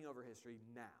reigning over history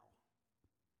now.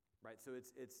 Right? So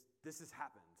this has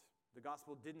happened. The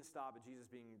gospel didn't stop at Jesus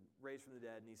being raised from the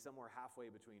dead, and he's somewhere halfway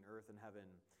between earth and heaven,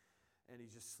 and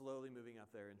he's just slowly moving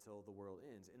up there until the world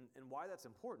ends. And why that's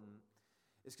important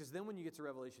is because then when you get to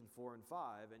Revelation 4 and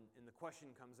 5, and the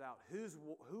question comes out,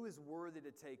 who is worthy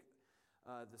to take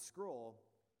the scroll?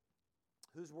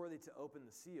 Who's worthy to open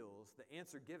the seals? The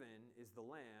answer given is the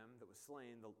Lamb that was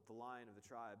slain, the Lion of the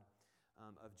tribe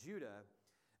of Judah,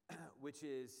 which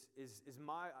is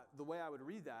the way I would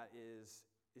read that is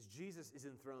Jesus is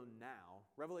enthroned now.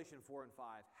 Revelation 4 and 5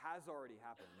 has already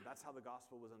happened. That's how the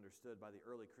gospel was understood by the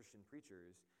early Christian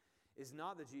preachers, is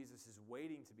not that Jesus is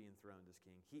waiting to be enthroned as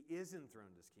king. He is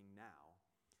enthroned as king now,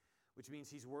 which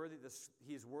means he is worthy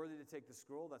to take the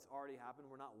scroll. That's already happened.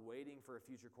 We're not waiting for a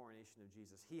future coronation of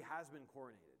Jesus. He has been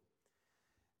coronated.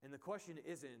 And the question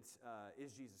isn't,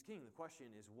 is Jesus king? The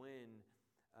question is, when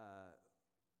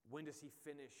does he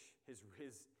finish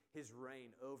his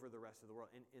reign over the rest of the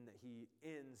world, in that he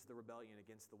ends the rebellion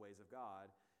against the ways of God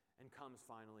and comes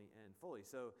finally and fully.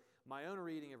 So my own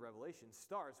reading of Revelation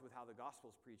starts with how the gospel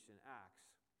is preached in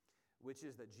Acts, which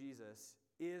is that Jesus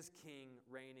is king,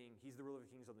 reigning. He's the ruler of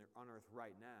kings on earth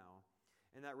right now.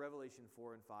 And that Revelation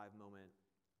 4 and 5 moment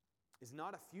is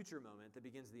not a future moment that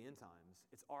begins the end times.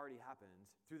 It's already happened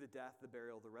through the death, the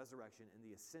burial, the resurrection, and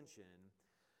the ascension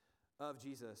of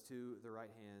Jesus to the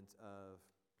right hand of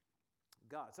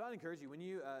God. So I'd encourage you, when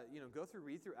you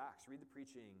read through Acts, read the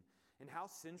preaching, and how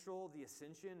central the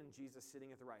ascension and Jesus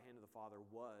sitting at the right hand of the Father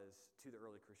was to the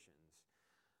early Christians.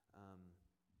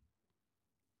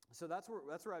 So that's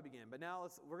where I began. But now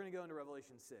we're going to go into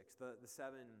Revelation 6, the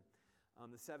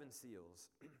seven seals.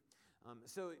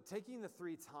 So taking the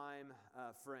 3 time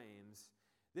frames,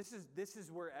 this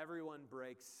is where everyone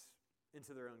breaks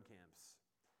into their own camps,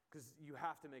 because you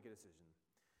have to make a decision.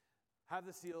 Have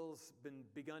the seals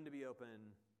begun to be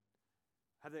opened?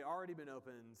 Have they already been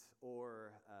opened,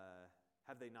 or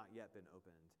have they not yet been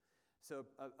opened? So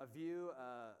a view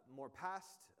more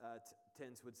past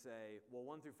tense would say, well,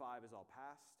 1 through 5 is all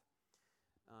past.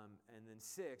 And then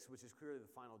 6, which is clearly the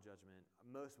final judgment,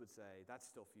 most would say that's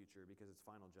still future because it's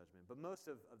final judgment. But most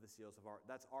of the seals,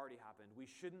 that's already happened. We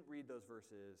shouldn't read those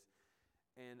verses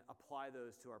and apply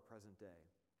those to our present day.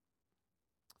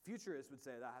 Futurists would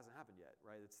say that hasn't happened yet,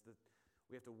 right?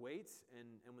 We have to wait,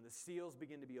 and when the seals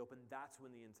begin to be opened, that's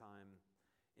when the end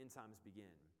times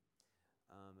begin.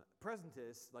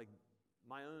 Presentists, like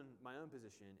my own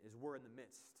position, is we're in the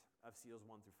midst of seals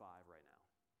 1 through 5 right now.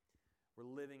 We're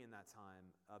living in that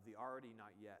time of the already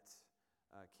not yet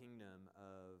kingdom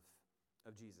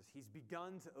of Jesus. He's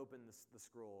begun to open the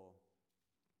scroll,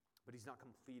 but he's not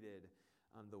completed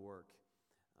the work.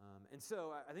 And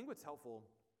so I think what's helpful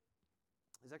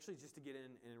is actually just to get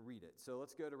in and read it. So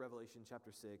let's go to Revelation chapter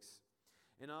 6.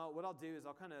 And what I'll do is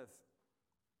I'll kind of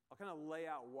lay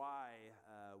out why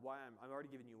I've already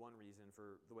given you one reason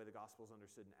for the way the gospel is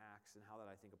understood in Acts and how that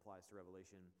I think applies to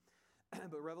Revelation.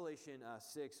 But Revelation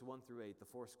 6, 1 through 8, the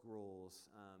 4 scrolls.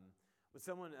 Would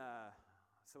someone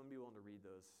be willing to read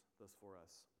those for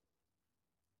us?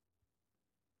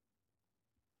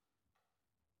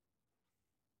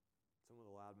 Someone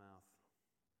with a loud mouth.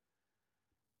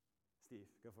 Steve,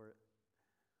 go for it. 6,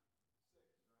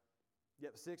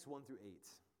 right? Yep, 6, 1 through 8. In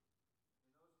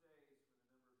those days, when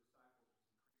the number of disciples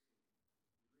was increasing,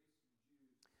 the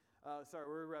Greeks and Jews...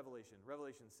 We're in Revelation.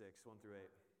 Revelation 6, 1 through 8.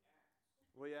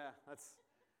 Well, yeah, it's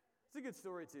a good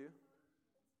story, too.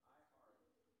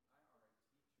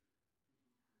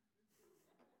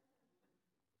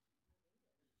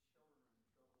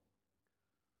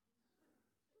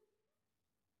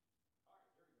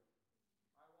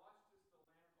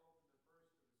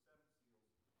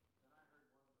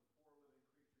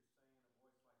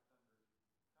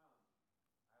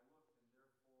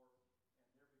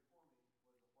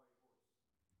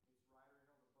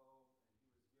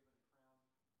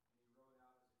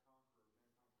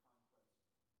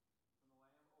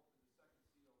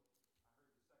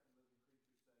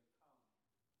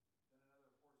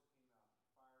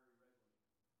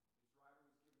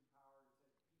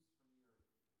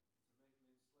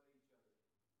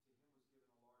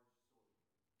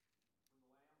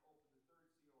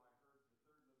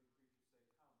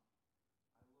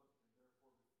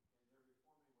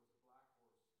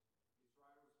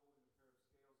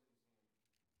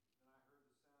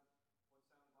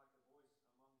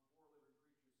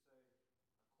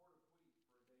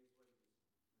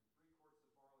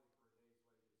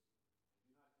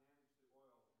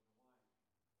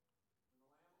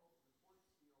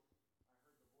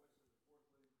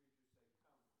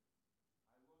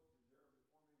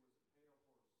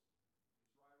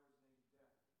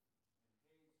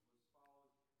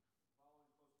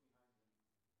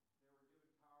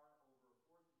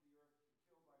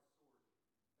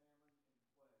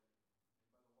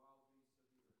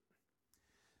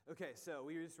 Okay, so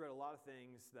we just read a lot of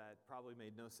things that probably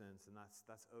made no sense, and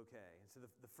that's okay. And so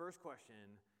the first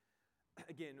question,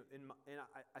 again,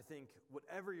 I think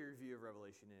whatever your view of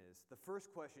Revelation is, the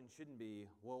first question shouldn't be,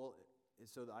 well,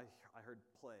 I heard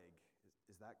plague.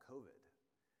 Is that COVID?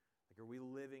 Like, are we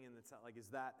living in the time? Like,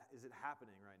 is it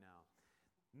happening right now?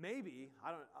 Maybe.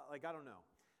 I don't know.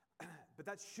 But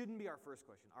that shouldn't be our first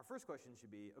question. Our first question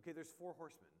should be, okay, there's 4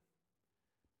 horsemen.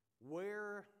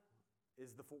 Where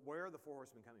are the 4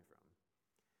 horsemen coming from?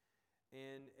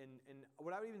 And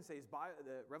what I would even say is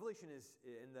the Revelation is,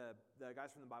 and the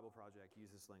guys from the Bible Project use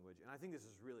this language, and I think this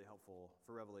is really helpful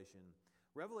for Revelation.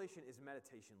 Revelation is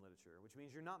meditation literature, which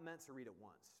means you're not meant to read it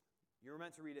once. You're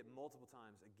meant to read it multiple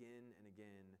times, again and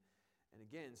again and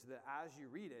again, so that as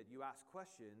you read it, you ask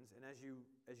questions, and as you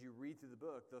read through the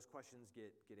book, those questions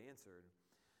get answered.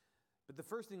 But the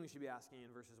first thing we should be asking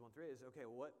in verses 1-3 is, okay,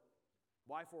 well,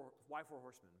 why four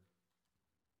horsemen?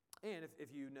 And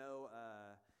if you know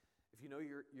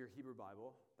your Hebrew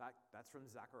Bible, that's from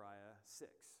Zechariah 6.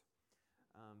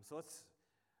 So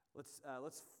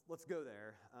let's go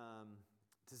there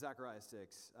to Zechariah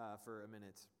 6 for a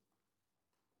minute.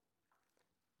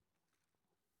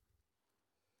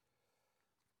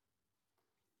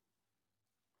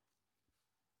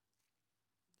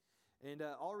 And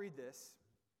I'll read this,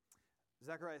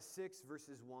 Zechariah 6,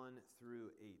 verses 1-8.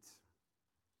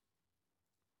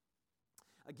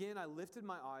 Again, I lifted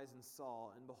my eyes and saw,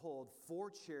 and behold,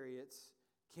 4 chariots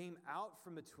came out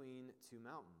from between 2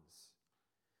 mountains.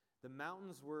 The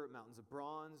mountains were mountains of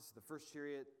bronze. The first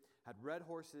chariot had red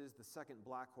horses, the second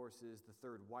black horses, the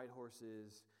third white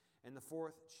horses, and the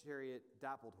fourth chariot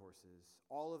dappled horses,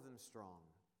 all of them strong.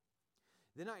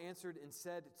 Then I answered and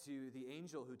said to the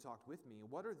angel who talked with me,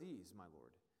 "What are these, my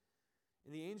Lord?"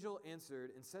 And the angel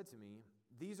answered and said to me,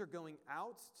 "These are going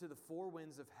out to the 4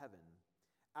 winds of heaven,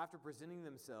 after presenting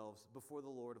themselves before the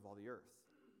Lord of all the earth.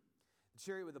 The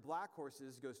chariot with the black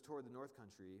horses goes toward the north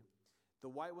country. The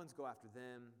white ones go after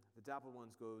them. The dappled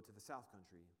ones go to the south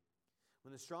country."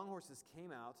 When the strong horses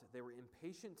came out, they were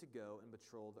impatient to go and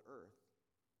patrol the earth.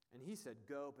 And he said,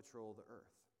 "Go patrol the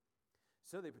earth."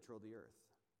 So they patrolled the earth.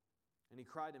 And he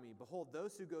cried to me, "Behold,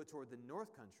 those who go toward the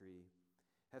north country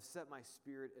have set my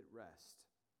spirit at rest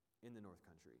in the north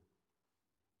country."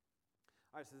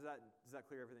 All right, so does that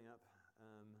clear everything up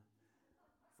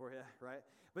for you, right?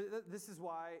 But this is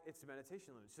why it's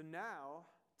meditation limit. So now,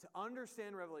 to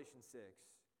understand Revelation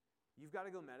 6, you've got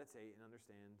to go meditate and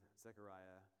understand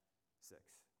Zechariah 6.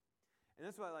 And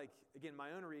that's why, again,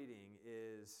 my own reading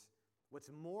is what's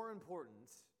more important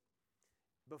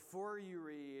before you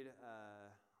read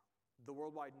the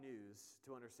worldwide news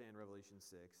to understand Revelation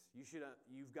 6.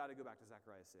 You've got to go back to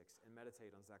Zechariah 6 and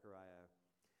meditate on Zechariah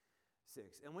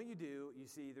 6. And when you do, you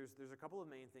see there's a couple of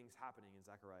main things happening in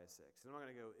Zechariah 6. And I'm not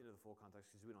going to go into the full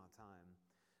context because we don't have time.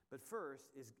 But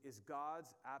first is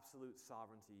God's absolute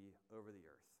sovereignty over the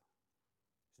earth.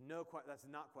 That's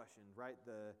not questioned, right?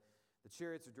 The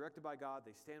chariots are directed by God.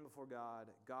 They stand before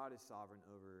God. God is sovereign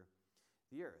over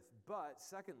the earth. But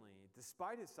secondly,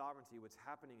 despite his sovereignty, what's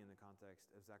happening in the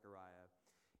context of Zechariah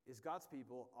is God's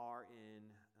people are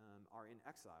in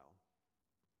exile.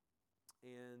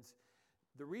 And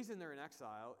the reason they're in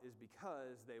exile is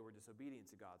because they were disobedient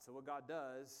to God. So what God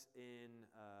does in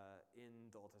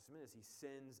the Old Testament is he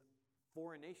sends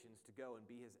foreign nations to go and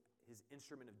be his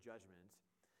instrument of judgment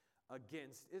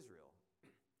against Israel.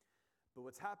 But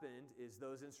what's happened is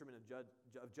those instruments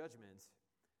of judgment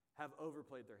have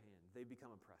overplayed their hand. They've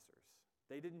become oppressors.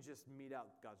 They didn't just mete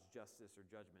out God's justice or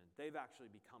judgment. They've actually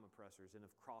become oppressors and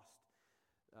have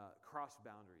crossed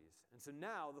boundaries. And so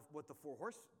now what the 4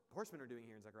 horsemen are doing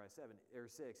here in Zechariah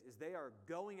 6 is they are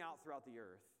going out throughout the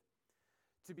earth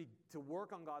to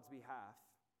work on God's behalf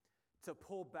to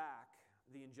pull back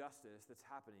the injustice that's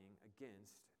happening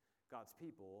against God's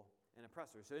people and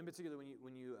oppressors. So in particular,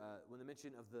 when the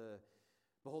mention of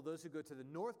behold, those who go to the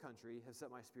north country have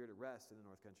set my spirit at rest in the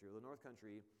north country. Well, the north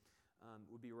country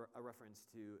would be a reference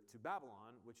to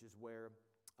Babylon, which is where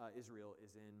Israel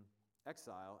is in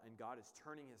exile, and God is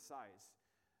turning his sights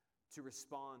to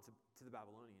respond to the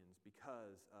Babylonians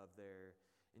because of their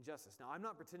injustice. Now, I'm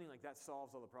not pretending like that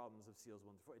solves all the problems of seals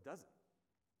 1-4. It doesn't.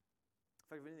 In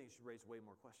fact, if anything, it should raise way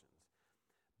more questions.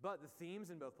 But the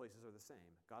themes in both places are the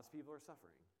same. God's people are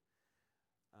suffering.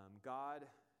 God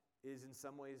is in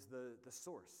some ways the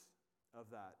source of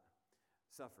that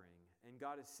suffering. And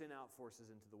God has sent out forces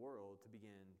into the world to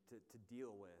begin to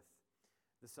deal with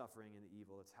the suffering and the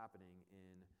evil that's happening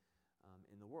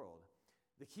in the world.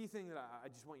 The key thing that I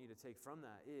just want you to take from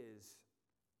that is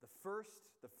the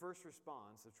first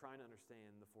response of trying to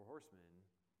understand the 4 horsemen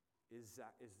is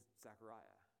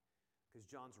Zechariah. because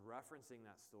John's referencing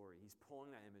that story. He's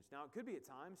pulling that image. Now, it could be at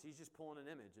times he's just pulling an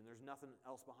image and there's nothing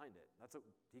else behind it.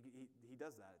 He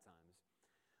does that at times.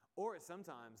 Or at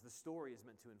sometimes the story is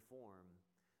meant to inform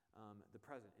the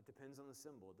present. It depends on the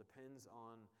symbol. It depends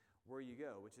on where you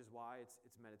go, which is why it's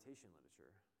meditation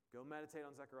literature. Go meditate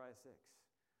on Zechariah 6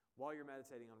 while you're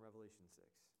meditating on Revelation 6.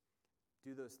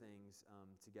 Do those things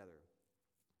together.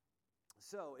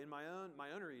 So in my own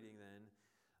reading then,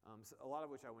 so a lot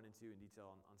of which I went into in detail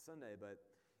on Sunday, but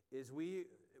is we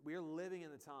are living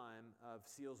in the time of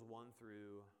seals 1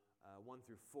 through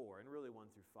 4, and really 1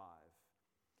 through 5.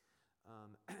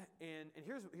 And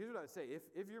here's what I would say.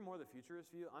 If you're more the futurist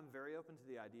view, I'm very open to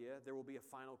the idea there will be a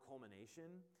final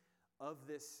culmination of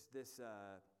this.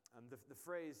 The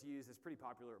phrase used is pretty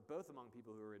popular both among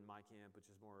people who are in my camp,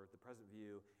 which is more the present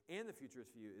view, and the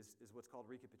futurist view is what's called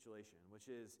recapitulation, which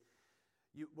is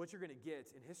what you're going to get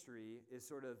in history is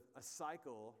sort of a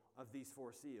cycle of these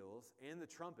 4 seals and the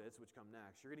trumpets, which come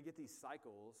next. You're going to get these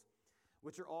cycles,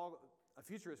 which are all, a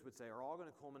futurist would say, are all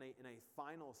going to culminate in a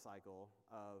final cycle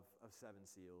of 7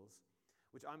 seals,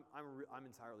 which I'm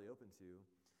entirely open to.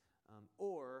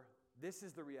 Or this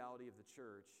is the reality of the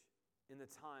church in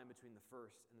the time between the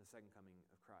first and the second coming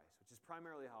of Christ, which is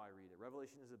primarily how I read it.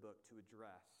 Revelation is a book to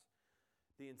address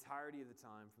the entirety of the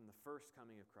time from the first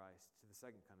coming of Christ to the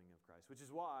second coming of Christ, which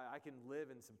is why I can live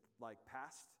in some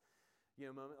past,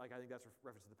 moment. I think that's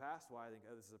reference to the past, why I think,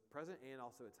 this is a present, and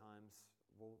also at times,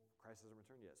 Christ hasn't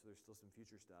returned yet, so there's still some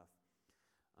future stuff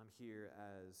here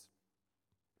as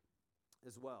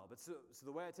well. But so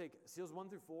the way I take seals 1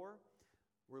 through 4,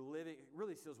 we're living,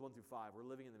 really seals 1 through 5, we're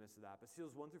living in the midst of that, but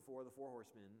seals 1 through 4, the 4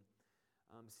 horsemen,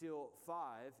 seal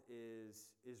 5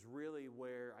 is really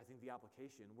where I think the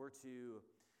application. We're to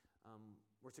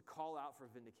call out for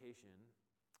vindication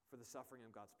for the suffering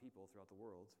of God's people throughout the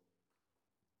world.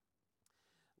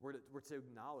 We're to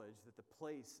acknowledge that the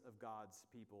place of God's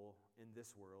people in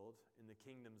this world, in the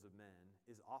kingdoms of men,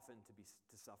 is often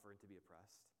to suffer and to be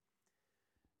oppressed.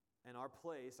 And our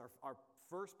place, our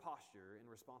first posture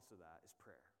in response to that is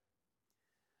prayer.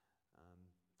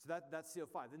 So that's seal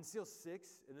 5. Then seal 6,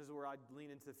 and this is where I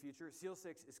lean into the future. Seal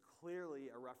 6 is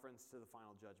clearly a reference to the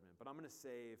final judgment, but I'm going to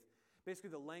save. Basically,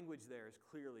 the language there is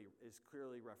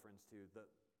clearly reference to the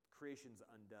creation's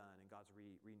undone and God's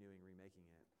renewing, remaking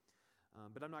it.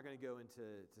 But I'm not going to go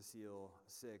into seal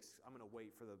 6. I'm going to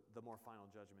wait for the more final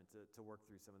judgment to work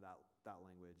through some of that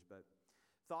language. But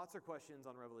thoughts or questions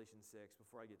on Revelation 6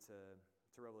 before I get to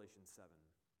Revelation 7?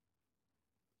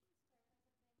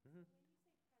 Mm-hmm.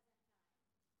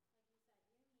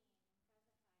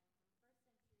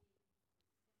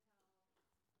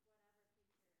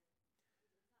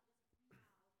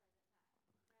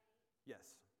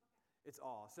 Yes, it's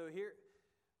all. So here,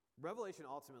 Revelation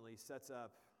ultimately sets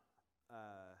up,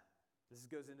 this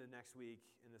goes into next week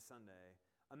in the Sunday,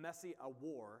 a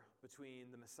war between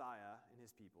the Messiah and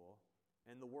his people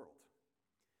and the world.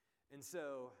 And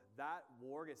so that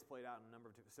war gets played out in a number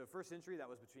of different. So first century, that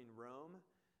was between Rome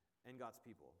and God's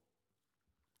people.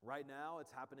 Right now,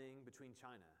 it's happening between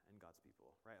China and God's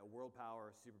people, right? A world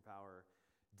power, superpower,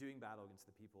 doing battle against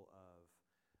the people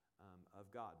of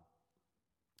God.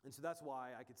 And so that's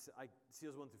why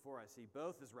seals 1 through 4, I see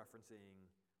both as referencing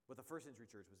what the first century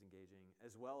church was engaging,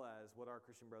 as well as what our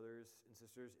Christian brothers and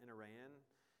sisters in Iran,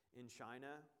 in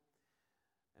China,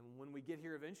 and when we get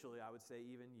here eventually, I would say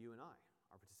even you and I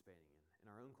are participating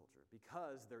in our own culture.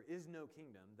 Because there is no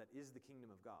kingdom that is the kingdom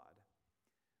of God,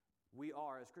 we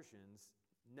are, as Christians,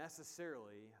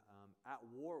 necessarily at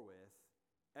war with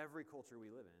every culture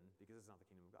we live in, because it's not the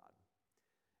kingdom of God.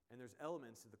 And there's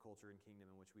elements of the culture and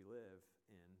kingdom in which we live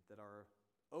in that are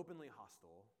openly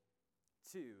hostile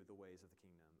to the ways of the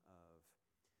kingdom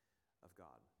of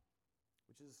God,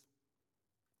 which is,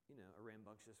 a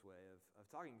rambunctious way of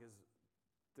talking, because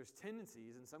there's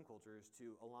tendencies in some cultures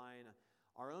to align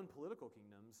our own political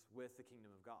kingdoms with the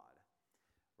kingdom of God,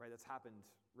 right? That's happened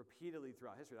repeatedly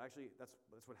throughout history. Actually, that's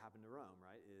what happened to Rome,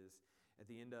 right? Is at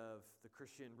the end of the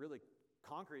Christian really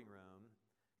conquering Rome,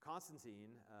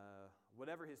 Constantine,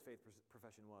 whatever his faith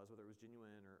profession was, whether it was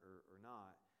genuine or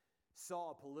not,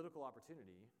 saw a political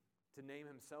opportunity to name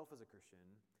himself as a Christian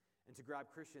and to grab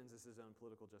Christians as his own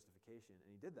political justification. And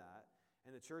he did that,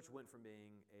 and the church went from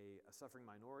being a suffering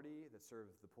minority that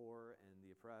served the poor and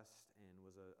the oppressed and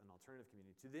was an alternative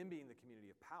community to then being the community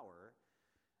of power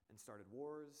and started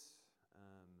wars,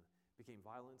 became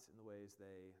violent in the ways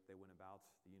they went about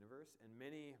the universe. And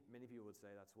many people would say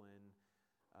that's when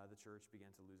the church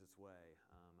began to lose its way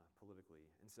politically.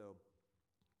 And so,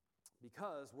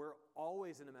 because we're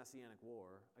always in a messianic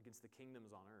war against the kingdoms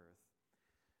on earth,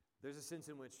 there's a sense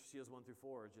in which seals 1 through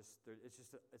 4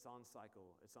 it's on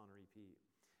cycle, it's on repeat.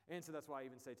 And so that's why I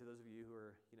even say to those of you who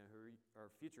are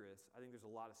futurists, I think there's a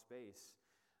lot of space,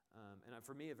 and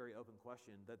for me a very open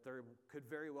question, that there could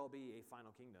very well be a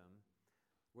final kingdom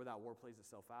where that war plays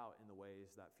itself out in the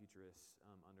ways that futurists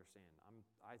understand.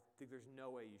 I think there's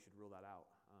no way you should rule that out,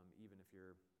 even if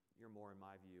you're more in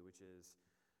my view, which is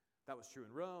that was true in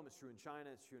Rome, it's true in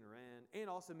China, it's true in Iran, and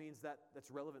also means that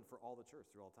that's relevant for all the church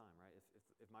through all time, right?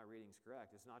 If my reading's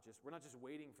correct, we're not just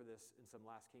waiting for this in some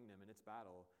last kingdom and its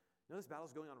battle. No, this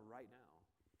battle's going on right now.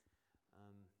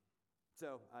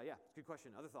 Yeah, it's a good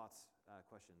question. Other thoughts,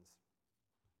 questions?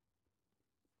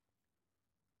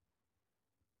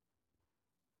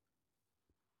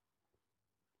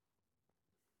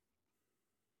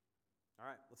 All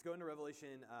right, let's go into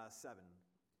Revelation 7.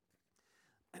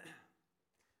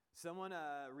 Someone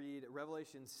read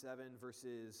Revelation 7,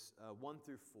 verses 1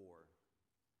 through 4.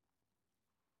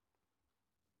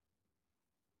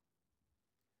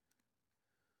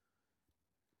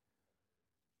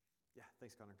 Yeah,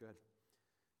 thanks, Connor. Go ahead.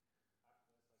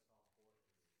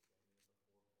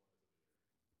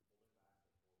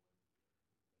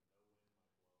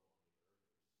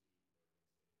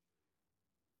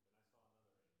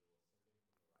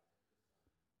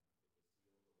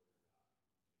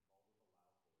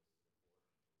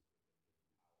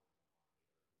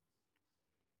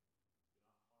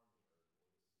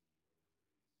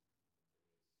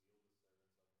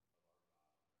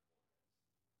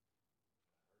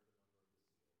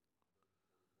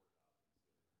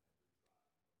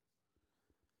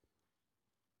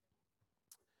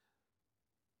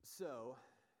 So,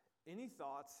 any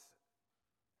thoughts,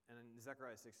 and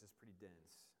Zechariah 6 is pretty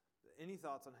dense, any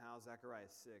thoughts on how Zechariah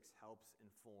 6 helps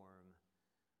inform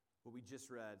what we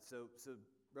just read? So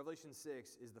Revelation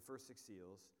 6 is the first 6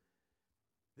 seals.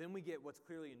 Then we get what's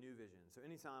clearly a new vision. So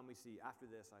anytime we see after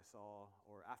this I saw,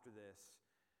 or after this,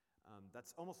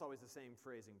 that's almost always the same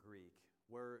phrase in Greek,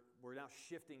 where we're now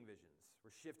shifting visions.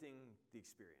 We're shifting the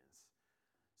experience.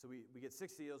 So we get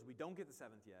 6 seals. We don't get the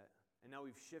 7th yet. And now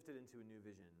we've shifted into a new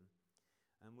vision,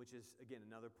 which is, again,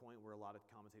 another point where a lot of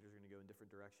commentators are going to go in different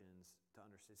directions to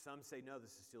understand. Some say, no,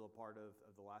 this is still a part of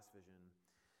the last vision.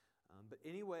 But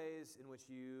any ways in which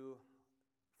you,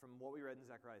 from what we read in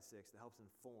Zechariah 6, that helps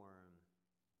inform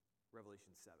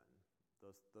Revelation 7,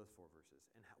 those 4 verses,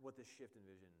 and what this shift in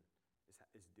vision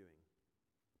is doing.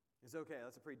 It's okay.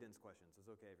 That's a pretty dense question, so it's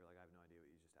okay if you're like, I have no idea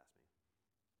what you just asked me.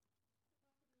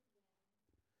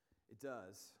 It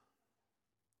does.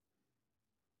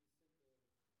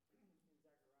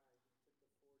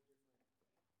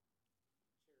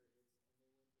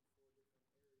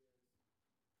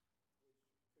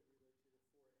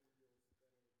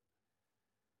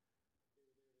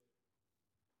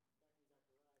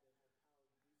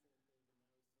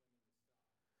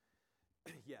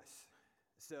 Yes.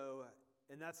 So,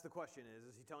 and that's the question is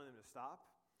he telling them to stop?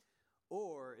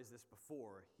 Or is this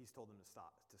before he's told them to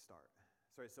start?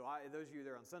 Sorry, so those of you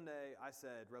there on Sunday, I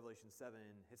said Revelation 7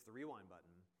 hits the rewind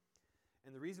button.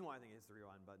 And the reason why I think it hits the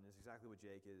rewind button is exactly what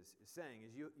Jake is saying,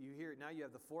 is you hear, now you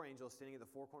have the 4 angels standing at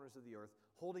the 4 corners of the earth,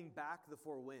 holding back the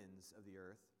 4 winds of the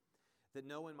earth, that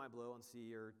no wind might blow on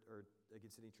sea or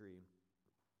against any tree.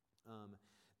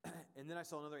 And then I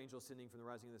saw another angel ascending from the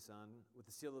rising of the sun with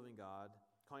the seal of the living God,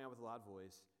 calling out with a loud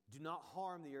voice, "Do not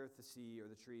harm the earth, the sea, or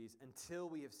the trees until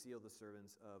we have sealed the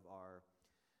servants of our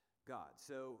God."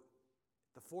 So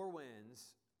the 4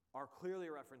 winds are clearly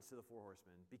a reference to the 4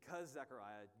 horsemen because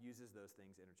Zechariah uses those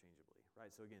things interchangeably,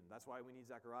 right? So again, that's why we need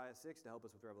Zechariah 6 to help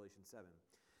us with Revelation 7.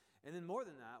 And then more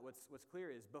than that, what's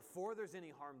clear is before there's any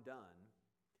harm done,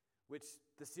 which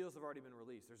the seals have already been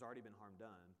released, there's already been harm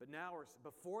done. But now,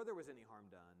 before there was any harm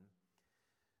done,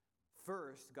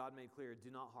 first, God made clear, do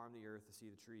not harm the earth, the sea,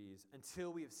 the trees,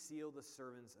 until we have sealed the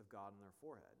servants of God on their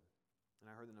forehead. And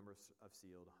I heard the number of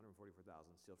sealed,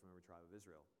 144,000, sealed from every tribe of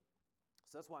Israel.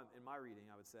 So that's why in my reading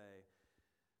I would say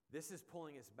this is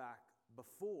pulling us back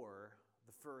before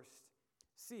the first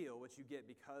seal, which you get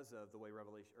because of the way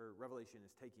Revelation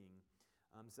is taking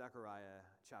Zechariah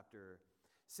chapter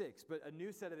 6. But a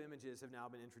new set of images have now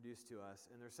been introduced to us,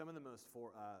 and they're some of the most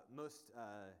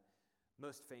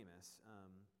famous.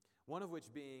 One of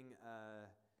which being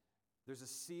there's a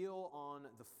seal on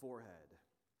the forehead.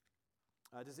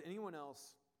 Does anyone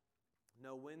else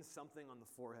know when something on the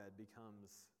forehead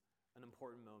becomes an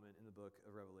important moment in the book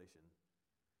of Revelation?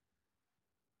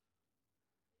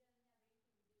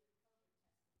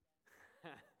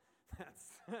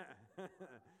 That's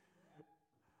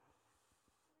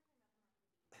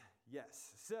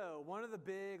yes. So one of the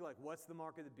big, what's the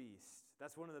mark of the beast?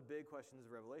 That's one of the big questions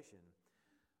of Revelation.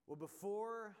 Well,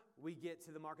 before we get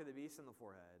to the mark of the beast on the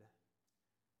forehead,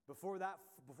 before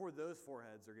those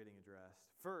foreheads are getting addressed,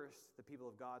 first, the people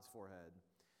of God's forehead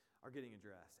are getting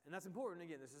addressed. And that's important.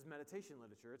 Again, this is meditation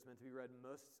literature. It's meant to be read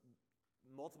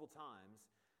multiple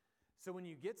times. So when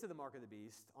you get to the mark of the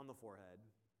beast on the forehead,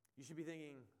 you should be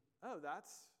thinking, oh,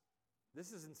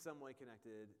 this is in some way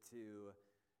connected to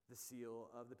the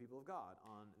seal of the people of God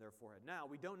on their forehead.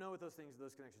 Now, we don't know what those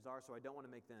connections are, so I don't want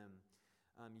to make them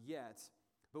yet.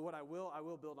 But what I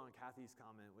will build on Kathy's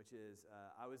comment, which is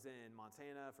I was in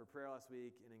Montana for prayer last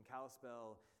week, and in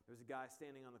Kalispell, there was a guy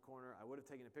standing on the corner. I would have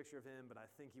taken a picture of him, but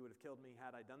I think he would have killed me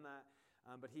had I done that.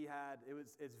 But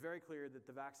it's very clear that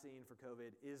the vaccine for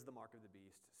COVID is the mark of the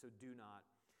beast, so do not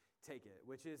take it.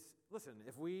 Which is, listen,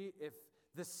 if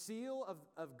the seal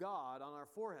of God on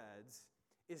our foreheads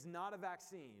is not a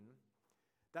vaccine,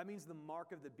 that means the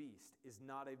mark of the beast is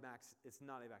not a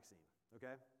vaccine,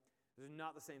 okay? They're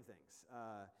not the same things.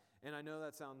 And I know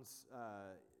that sounds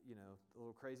a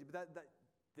little crazy, but that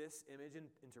this image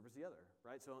interprets the other,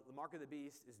 right? So the mark of the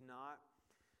beast is not,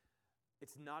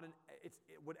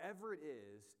 whatever it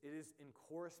is in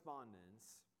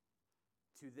correspondence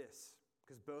to this,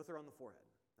 because both are on the forehead.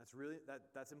 That's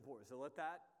important. So let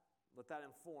that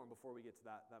inform before we get to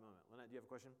that moment. Lynette, do you have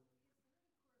a question?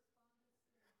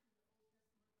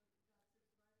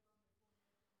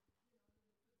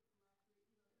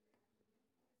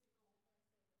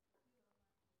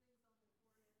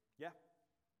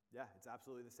 Yeah, it's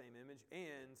absolutely the same image.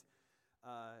 And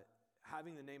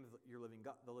having the name of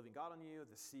the living God on you,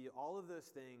 the seal, all of those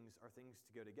things are things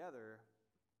to go together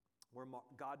where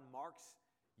God marks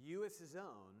you as his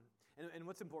own. And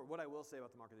what's important, what I will say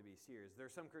about the mark of the beast here is there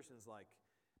are some Christians like,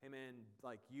 hey man,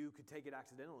 like you could take it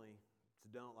accidentally, so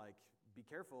don't be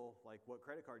careful what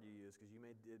credit card you use because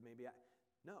the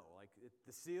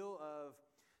seal of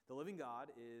the living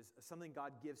God is something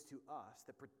God gives to us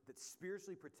that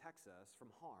spiritually protects us from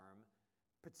harm,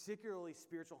 particularly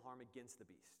spiritual harm against the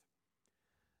beast.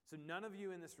 So none of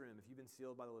you in this room, if you've been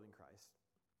sealed by the living Christ,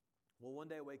 will one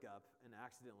day wake up and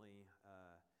accidentally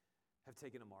have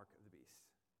taken a mark of the beast.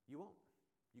 You won't.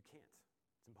 You can't.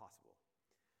 It's impossible.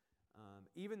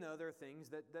 Even though there are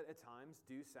things that at times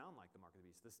do sound like the mark of the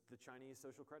beast. The Chinese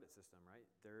social credit system, right?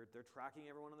 They're tracking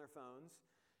everyone on their phones.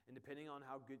 And depending on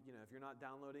how good, if you're not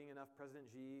downloading enough President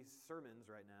Xi's sermons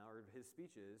right now or his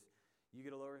speeches, you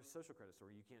get a lower social credit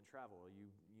score. You can't travel. You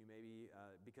maybe,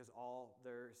 because all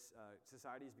their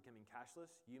society is becoming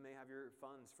cashless, you may have your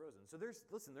funds frozen. So there's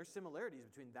similarities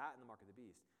between that and the mark of the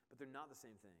beast, but they're not the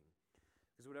same thing.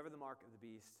 Because whatever the mark of the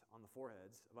beast on the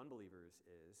foreheads of unbelievers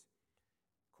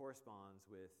corresponds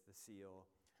with the seal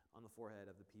on the forehead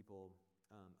of the people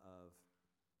of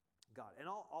God. And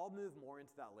I'll move more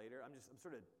into that later. I'm just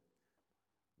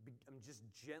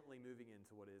gently moving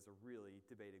into what is a really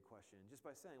debated question, just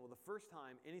by saying, well, the first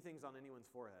time anything's on anyone's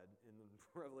forehead in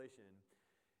Revelation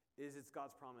is it's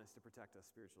God's promise to protect us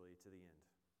spiritually to the end.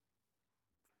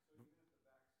 So even if the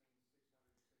vaccine's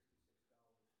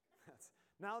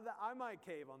 $666. Now that I might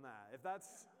cave on that. If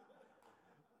that's I have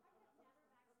never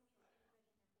vaccinated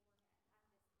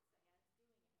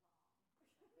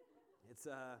anybody in the forehead. I'm just saying, it's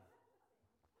doing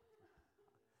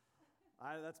it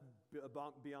wrong. That's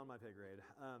beyond my pay grade.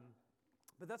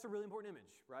 But that's a really important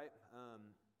image, right?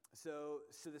 So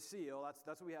the seal,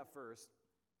 that's what we have first.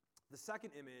 The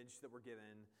second image that we're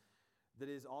given that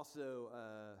is also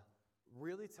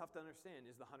really tough to understand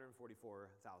is the 144,000.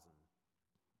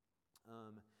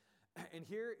 And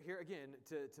here again,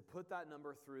 to put that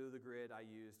number through the grid I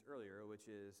used earlier, which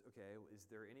is, okay, is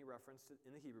there any reference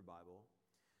in the Hebrew Bible?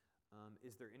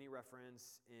 Is there any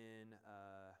reference in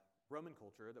Roman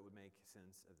culture that would make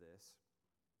sense of this?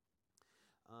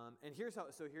 And here's how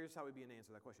we begin to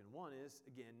answer that question. One is,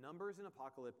 again, numbers in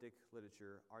apocalyptic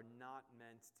literature are not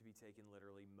meant to be taken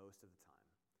literally most of the time.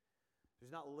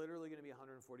 There's not literally going to be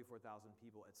 144,000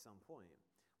 people at some point.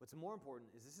 What's more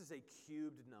important is this is a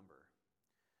cubed number,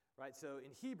 right? So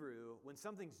in Hebrew, when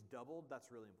something's doubled,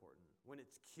 that's really important. When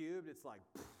it's cubed, it's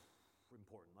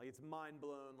important. It's mind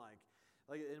blown. Like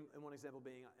in one example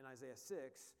being in Isaiah 6,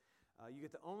 you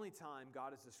get the only time God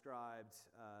is described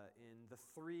in the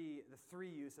three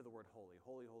use of the word holy.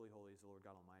 Holy, holy, holy is the Lord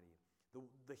God Almighty.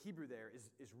 The Hebrew there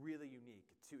is really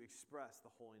unique to express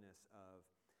the holiness of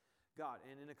God.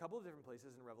 And in a couple of different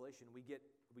places in Revelation, we get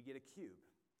a cube.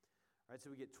 Right?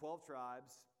 So we get 12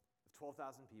 tribes of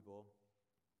 12,000 people,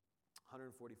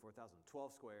 144,000. 12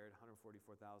 squared,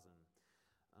 144,000.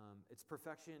 It's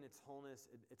perfection, it's wholeness.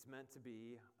 It's meant to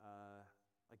be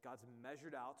God's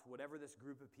measured out whatever this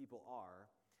group of people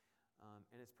are,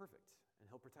 and it's perfect,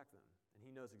 and he'll protect them. And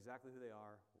he knows exactly who they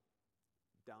are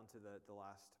down to the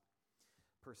last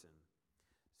person.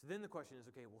 So then the question is,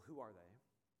 okay, well, who are they?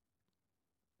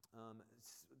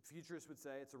 Futurists would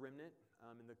say it's a remnant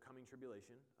in the coming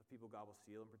tribulation of people God will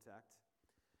seal and protect.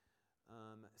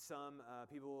 Some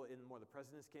people in more the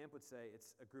president's camp would say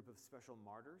it's a group of special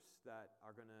martyrs that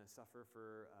are going to suffer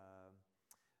for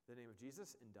the name of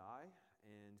Jesus and die,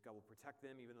 and God will protect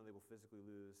them even though they will physically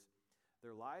lose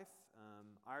their life.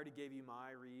 I already gave you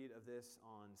my read of this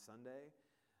on Sunday.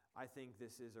 I think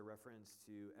this is a reference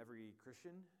to every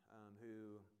Christian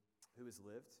who has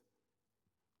lived.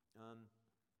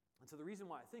 And so the reason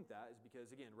why I think that is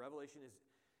because, again, Revelation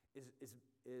is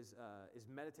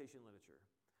meditation literature.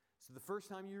 So the first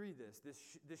time you read this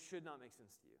should not make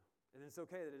sense to you. And it's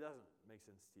okay that it doesn't make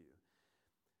sense to you.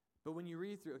 But when you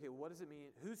read through, okay, what does it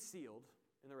mean? Who's sealed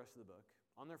in the rest of the book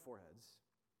on their foreheads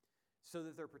so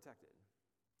that they're protected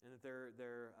and that they're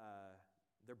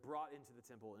brought into the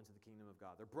temple, into the kingdom of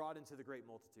God. They're brought into the great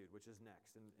multitude, which is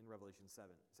next in Revelation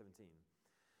 17.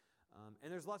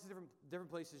 And there's lots of different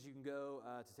places you can go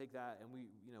to take that, and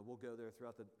we'll go there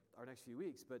throughout our next few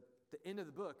weeks. But the end of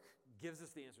the book gives us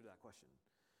the answer to that question.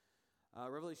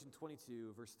 Revelation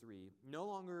 22, verse 3, "No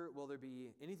longer will there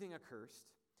be anything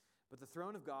accursed, but the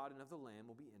throne of God and of the Lamb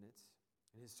will be in it,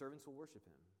 and his servants will worship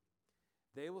him.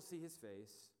 They will see his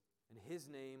face, and his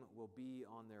name will be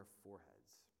on their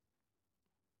foreheads."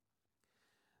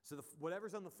 So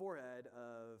whatever's on the forehead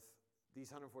of these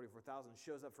 144,000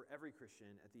 shows up for every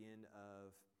Christian at the end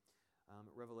of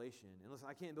Revelation. And listen,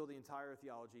 I can't build the entire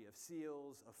theology of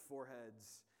seals, of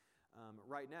foreheads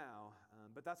right now,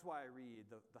 but that's why I read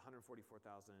the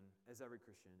 144,000 as every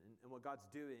Christian. And what God's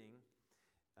doing,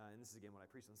 and this is again what I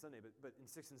preached on Sunday, but in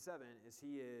 6 and 7, is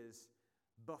he is,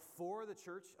 before the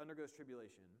church undergoes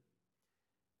tribulation,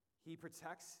 he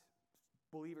protects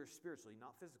believers spiritually,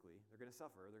 not physically. They're going to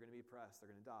suffer, they're going to be oppressed,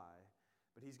 they're going to die.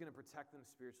 But he's going to protect them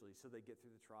spiritually so they get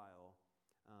through the trial.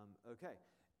 Okay.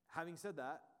 Having said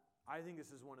that, I think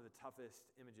this is one of the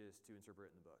toughest images to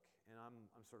interpret in the book. And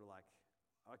I'm sort of like,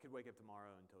 I could wake up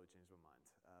tomorrow and totally change my mind.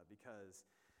 Because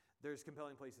there's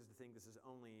compelling places to think this is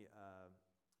only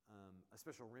a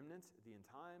special remnant at the end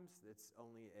times. It's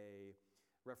only a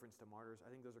reference to martyrs. I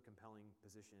think those are compelling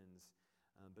positions.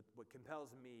 But what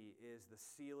compels me is the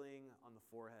sealing on the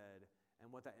forehead and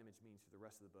what that image means for the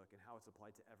rest of the book and how it's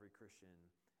applied to every Christian.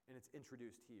 And it's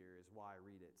introduced here is why I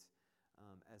read it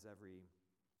as every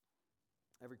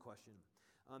question.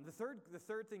 The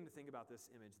third thing to think about this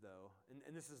image, though,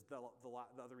 and this is the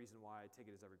other reason why I take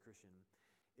it as every Christian,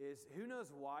 is who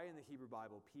knows why in the Hebrew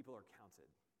Bible people are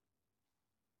counted?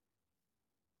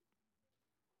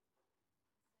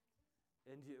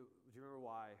 And do you remember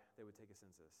why they would take a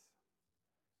census?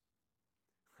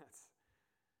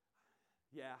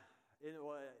 Yeah. In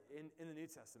the New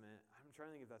Testament, I'm trying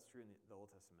to think if that's true in the Old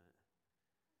Testament.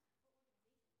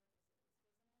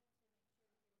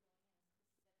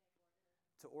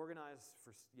 To organize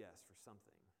for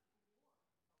something.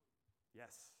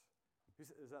 Yes.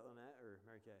 Is that Lynette or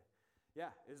Mary Kay?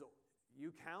 Yeah.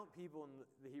 You count people in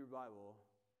the Hebrew Bible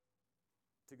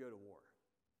to go to war.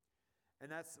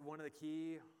 And that's one of the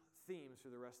key themes for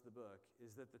the rest of the book,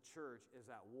 is that the church is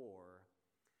at war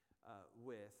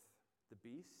with the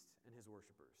beast and his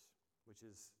worshipers, which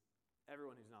is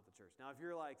everyone who's not the church. Now, if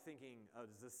you're like thinking, oh,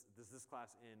 does this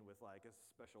class end with like a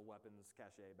special weapons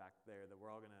cache back there that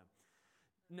we're all going to...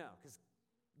 No, because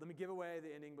let me give away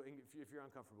the ending, but if you're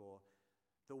uncomfortable.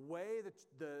 The way that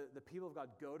the people of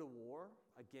God go to war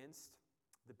against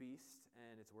the beast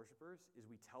and its worshipers is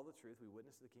we tell the truth, we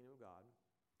witness to the kingdom of God,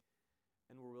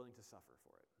 and we're willing to suffer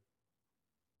for it.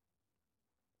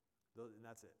 And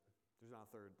that's it. There's not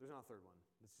a third one.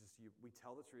 It's just we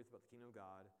tell the truth about the kingdom of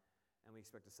God, and we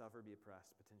expect to suffer, be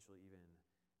oppressed, potentially even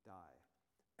die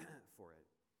for it.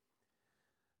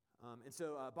 And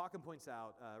so Bauckham points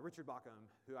out, Richard Bauckham,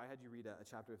 who I had you read a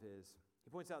chapter of his, he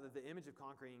points out that the image of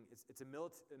conquering, it's a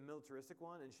militaristic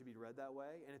one and should be read that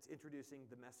way, and it's introducing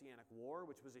the Messianic War,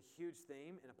 which was a huge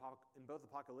theme in both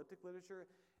apocalyptic literature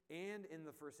and in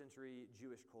the first century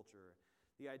Jewish culture.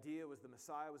 The idea was the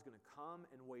Messiah was going to come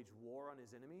and wage war on his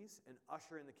enemies and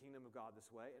usher in the kingdom of God this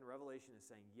way. And Revelation is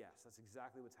saying, yes, that's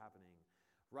exactly what's happening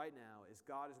right now, is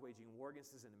God is waging war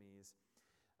against his enemies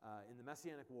in the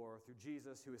Messianic war through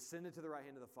Jesus, who ascended to the right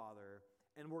hand of the Father.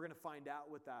 And we're going to find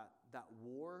out what that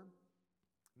war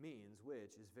means,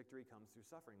 which is victory comes through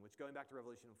suffering, which going back to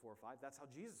Revelation 4:5, that's how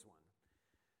Jesus won.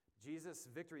 Jesus'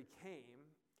 victory came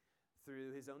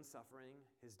through his own suffering,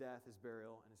 his death, his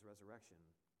burial, and his resurrection.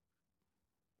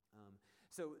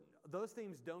 So those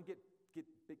themes don't get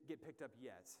picked up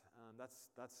yet. That's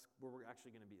where we're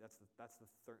actually going to be. That's the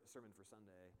sermon for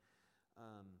Sunday.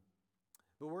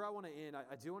 But where I want to end,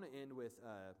 I do want to end with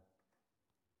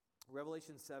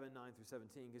Revelation 7, 9 through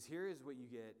 17, because here is what you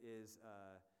get is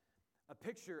a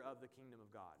picture of the kingdom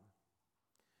of God.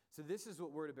 So this is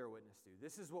what we're to bear witness to.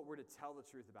 This is what we're to tell the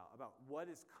truth about what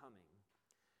is coming.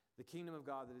 The kingdom of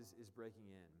God that is breaking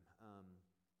in.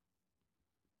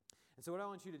 And so what I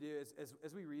want you to do is,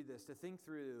 as we read this, to think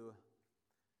through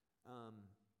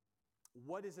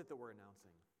what is it that we're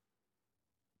announcing?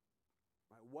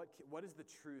 Right? What is the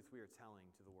truth we are telling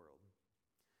to the world?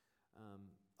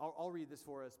 I'll read this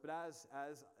for us, but as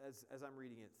I'm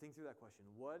reading it, think through that question.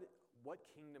 What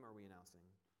kingdom are we announcing?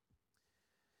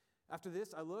 After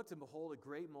this, I looked, and behold, a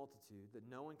great multitude that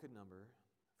no one could number,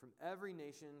 from every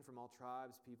nation, from all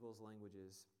tribes, peoples,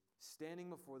 languages, standing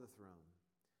before the throne,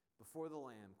 before the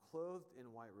Lamb, clothed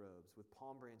in white robes, with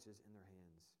palm branches in their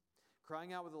hands,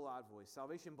 crying out with a loud voice,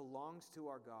 "Salvation belongs to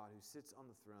our God who sits on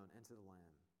the throne and to the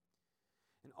Lamb."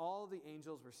 And all the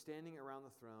angels were standing around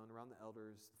the throne, around the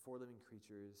elders, the four living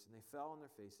creatures, and they fell on their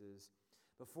faces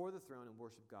before the throne and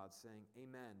worshiped God, saying,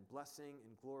 "Amen. Blessing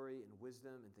and glory and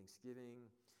wisdom and thanksgiving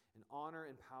and honor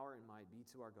and power and might be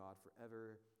to our God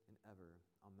forever and ever.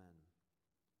 Amen."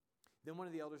 Then one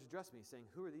of the elders addressed me, saying,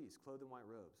 "Who are these, clothed in white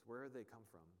robes? Where have they come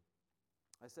from?"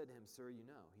 I said to him, "Sir, you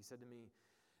know." He said to me,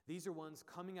 "These are ones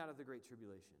coming out of the great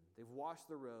tribulation. They've washed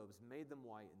their robes, made them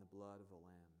white in the blood of the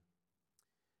Lamb.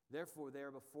 Therefore, they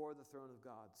are before the throne of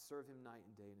God. Serve him night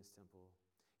and day in his temple.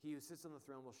 He who sits on the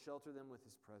throne will shelter them with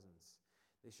his presence.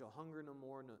 They shall hunger no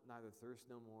more, neither thirst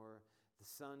no more. The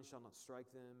sun shall not strike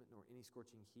them, nor any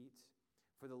scorching heat.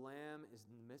 For the Lamb is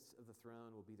in the midst of the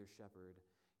throne, will be their shepherd.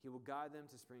 He will guide them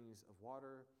to springs of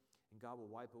water, and God will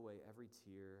wipe away every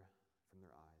tear from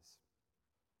their eyes."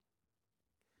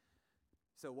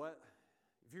 So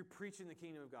if you're preaching the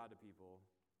kingdom of God to people,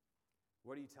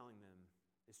 what are you telling them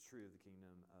is true of the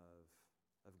kingdom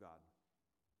of God?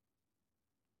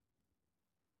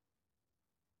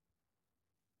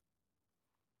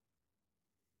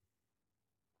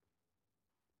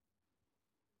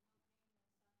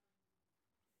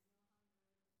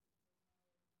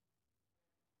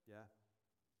 Yeah.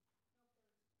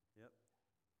 Yep.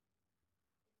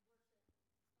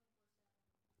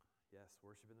 Yes,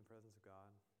 worship in the presence of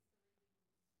God.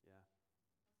 Yeah.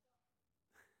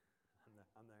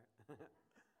 I'm there.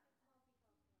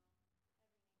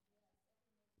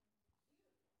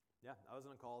 Yeah, I was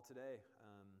on a call today.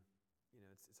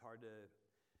 It's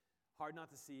hard not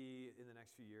to see in the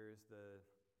next few years the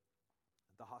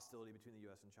hostility between the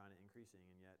U.S. and China increasing,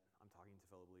 and yet I'm talking to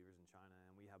fellow believers in China,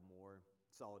 and we have more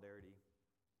solidarity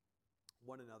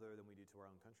one another than we do to our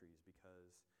own countries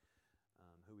because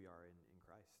who we are in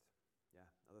Christ. Yeah,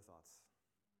 other thoughts?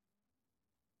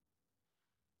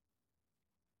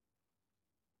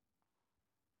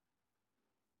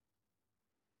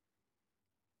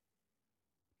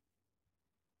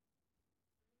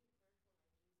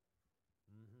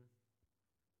 Mm-hmm.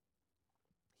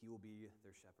 He will be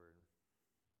their shepherd.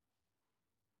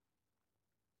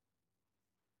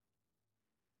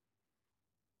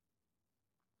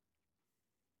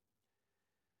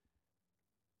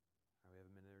 All right, we have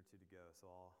a minute or two to go,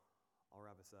 so I'll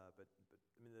wrap us up. But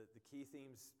I mean, the key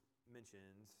themes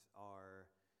mentioned are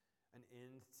an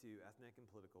end to ethnic and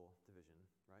political division,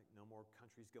 right? No more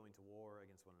countries going to war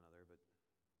against one another, but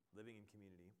living in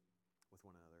community with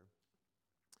one another.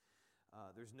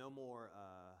 There's no more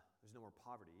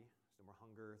poverty. There's no more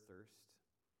hunger, thirst.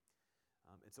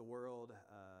 It's a world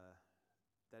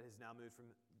that has now moved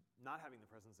from not having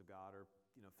the presence of God, or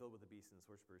filled with the beasts and its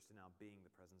worshipers, to now being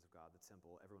the presence of God, the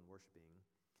temple, everyone worshiping,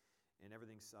 and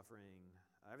everything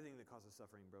that causes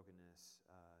suffering, brokenness,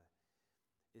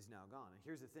 is now gone. And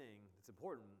here's the thing that's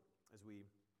important as we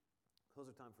close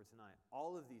our time for tonight.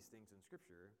 All of these things in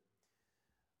Scripture,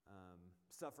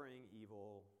 suffering,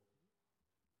 evil,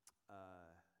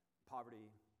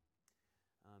 poverty,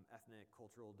 ethnic,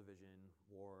 cultural division,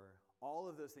 war, all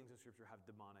of those things in Scripture have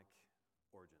demonic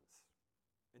origins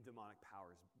and demonic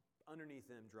powers underneath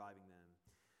them, driving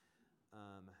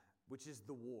them, which is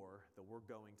the war that we're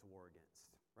going to war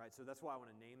against. Right? So that's why I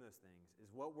want to name those things.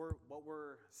 Is what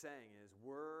we're saying is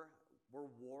we're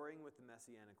warring with the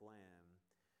Messianic Lamb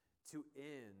to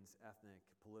end ethnic,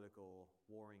 political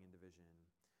warring and division,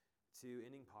 to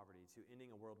ending poverty, to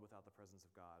ending a world without the presence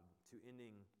of God, to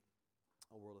ending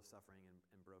a world of suffering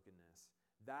and brokenness.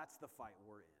 That's the fight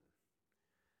we're in.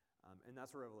 And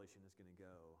that's where Revelation is going to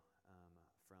go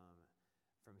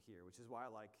from here, which is why I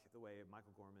like the way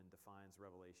Michael Gorman defines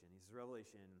Revelation. He says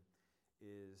Revelation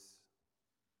is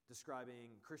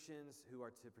describing Christians who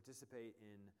are to participate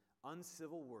in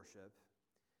uncivil worship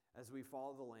as we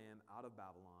follow the Lamb out of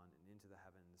Babylon and into the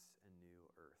heavens and new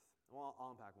earth. Well,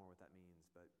 I'll unpack more what that means,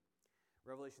 but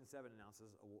Revelation 7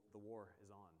 announces the war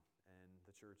is on. and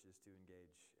the church is to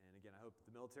engage. And again, I hope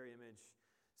the military image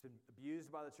has been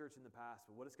abused by the church in the past,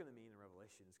 but what it's going to mean in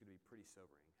Revelation is going to be pretty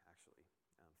sobering, actually,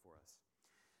 for us.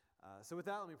 So with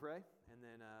that, let me pray, and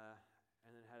then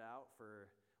head out for.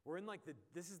 We're in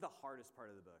this is the hardest part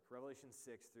of the book. Revelation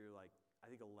 6 through I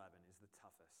think 11 is the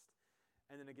toughest.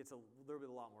 And then it gets a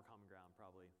lot more common ground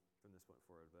probably from this point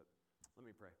forward. But let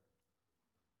me pray.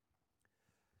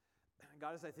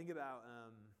 God, as I think about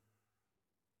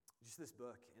just this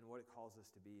book and what it calls us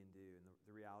to be and do and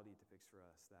the reality it depicts for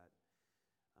us, that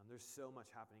there's so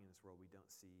much happening in this world we don't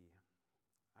see.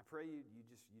 I pray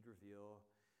you'd reveal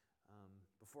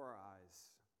before our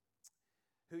eyes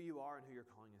who you are and who you're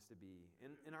calling us to be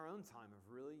in our own time of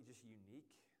really just unique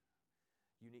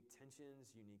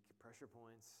tensions, unique pressure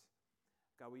points.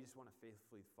 God, we just want to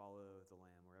faithfully follow the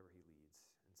Lamb wherever he leads.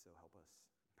 And so help us,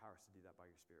 empower us to do that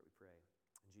by your Spirit, we pray.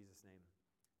 In Jesus' name,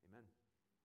 amen.